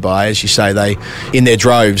just stand by, as you say, they, in their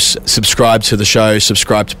droves, subscribed to the show,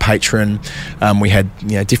 subscribed to Patreon. We had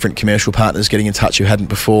different commercial partners getting in touch who hadn't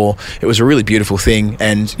before. It was a really beautiful thing,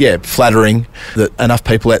 and flattering that enough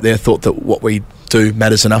people out there thought that what we do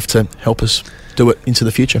matters enough to help us do it into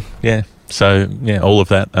the future. Yeah. So all of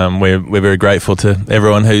that. We're very grateful to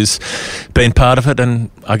everyone who's been part of it, and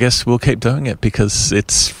I guess we'll keep doing it because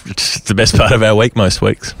it's the best part of our week most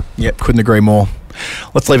weeks. Yep, couldn't agree more.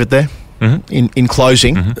 Let's leave it there. Mm-hmm. In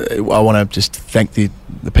closing, I want to just thank the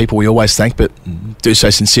people we always thank, but do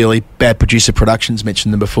so sincerely. Bad Producer Productions,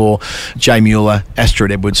 mentioned them before. Jay Mueller,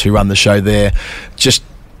 Astrid Edwards, who run the show there. Just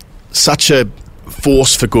such a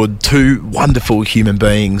force for good, 2 wonderful human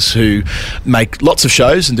beings who make lots of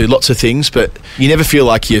shows and do lots of things, but you never feel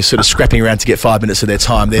like you're sort of scrapping around to get 5 minutes of their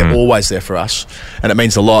time. They're always there for us, and it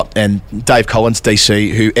means a lot. And Dave Collins,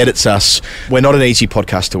 DC, who edits us, we're not an easy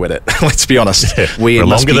podcast to edit. Let's be honest. We're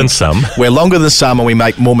longer than some. We're longer than some, and we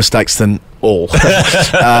make more mistakes than all.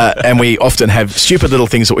 And we often have stupid little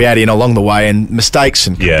things that we add in along the way and mistakes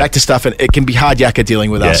and come back to stuff, and it can be hard yakka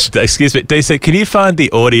dealing with us. Excuse me, DC, can you find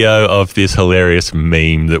the audio of this hilarious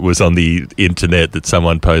meme that was on the internet that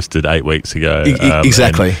someone posted 8 weeks ago?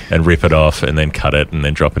 Exactly. And rip it off and then cut it and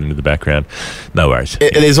then drop it into the background. No worries.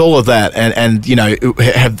 There's all of that, and you know,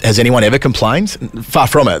 has anyone ever complained? Far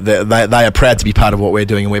from it. They are proud to be part of what we're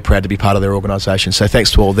doing, and we're proud to be part of their organisation. So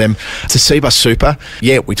thanks to all of them. To Cbus Super,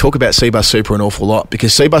 we talk about Cbus Super an awful lot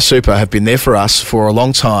because Cbus Super have been there for us for a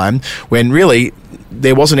long time when really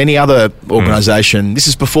there wasn't any other organisation. This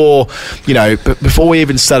is before, before we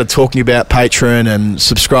even started talking about Patreon and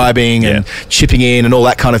subscribing and chipping in and all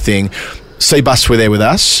that kind of thing. Cbus were there with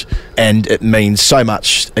us, and it means so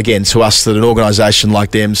much, again, to us that an organisation like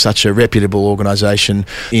them, such a reputable organisation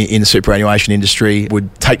in the superannuation industry,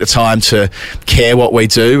 would take the time to care what we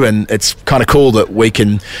do, and it's kind of cool that we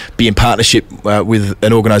can be in partnership with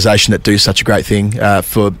an organisation that do such a great thing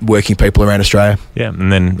for working people around Australia. Yeah,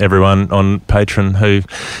 and then everyone on Patreon who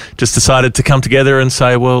just decided to come together and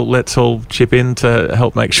say, well, let's all chip in to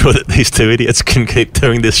help make sure that these two idiots can keep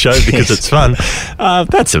doing this show because it's fun.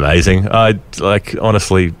 That's amazing. I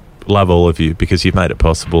honestly love all of you because you've made it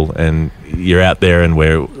possible, and you're out there and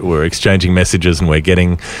we're exchanging messages and we're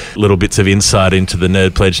getting little bits of insight into the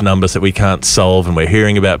Nerd Pledge numbers that we can't solve, and we're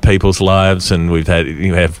hearing about people's lives, and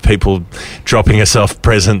you have people dropping us off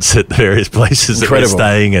presents at various places that we're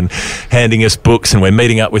staying and handing us books, and we're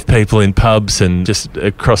meeting up with people in pubs and just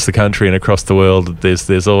across the country and across the world.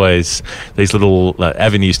 There's always these little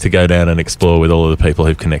avenues to go down and explore with all of the people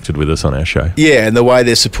who've connected with us on our show. Yeah, and the way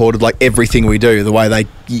they're supported, like everything we do, the way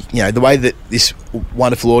the way that this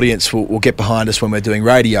wonderful audience will get behind us when we're doing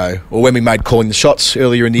radio, or when we made Calling the Shots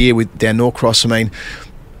earlier in the year with Dan Norcross. I mean,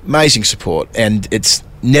 amazing support, and it's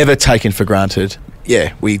never taken for granted.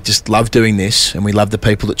 Yeah, we just love doing this, and we love the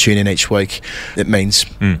people that tune in each week. It means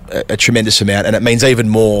a tremendous amount, and it means even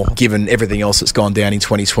more given everything else that's gone down in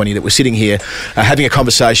 2020, that we're sitting here having a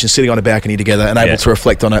conversation, sitting on a balcony together, and able to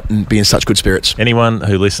reflect on it and be in such good spirits. Anyone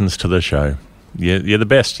who listens to the show, you're the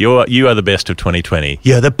best. You are the best of 2020.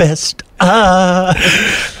 You're the best.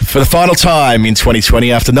 For the final time in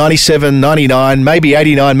 2020, after 97, 99, maybe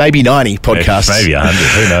 89, maybe 90 podcasts. Maybe 100,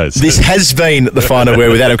 who knows? This has been The Final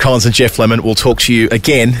Word with Adam Collins and Jeff Lemon. We'll talk to you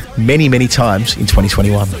again many, many times in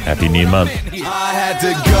 2021. Happy New Month. I had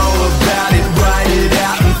to go about it right.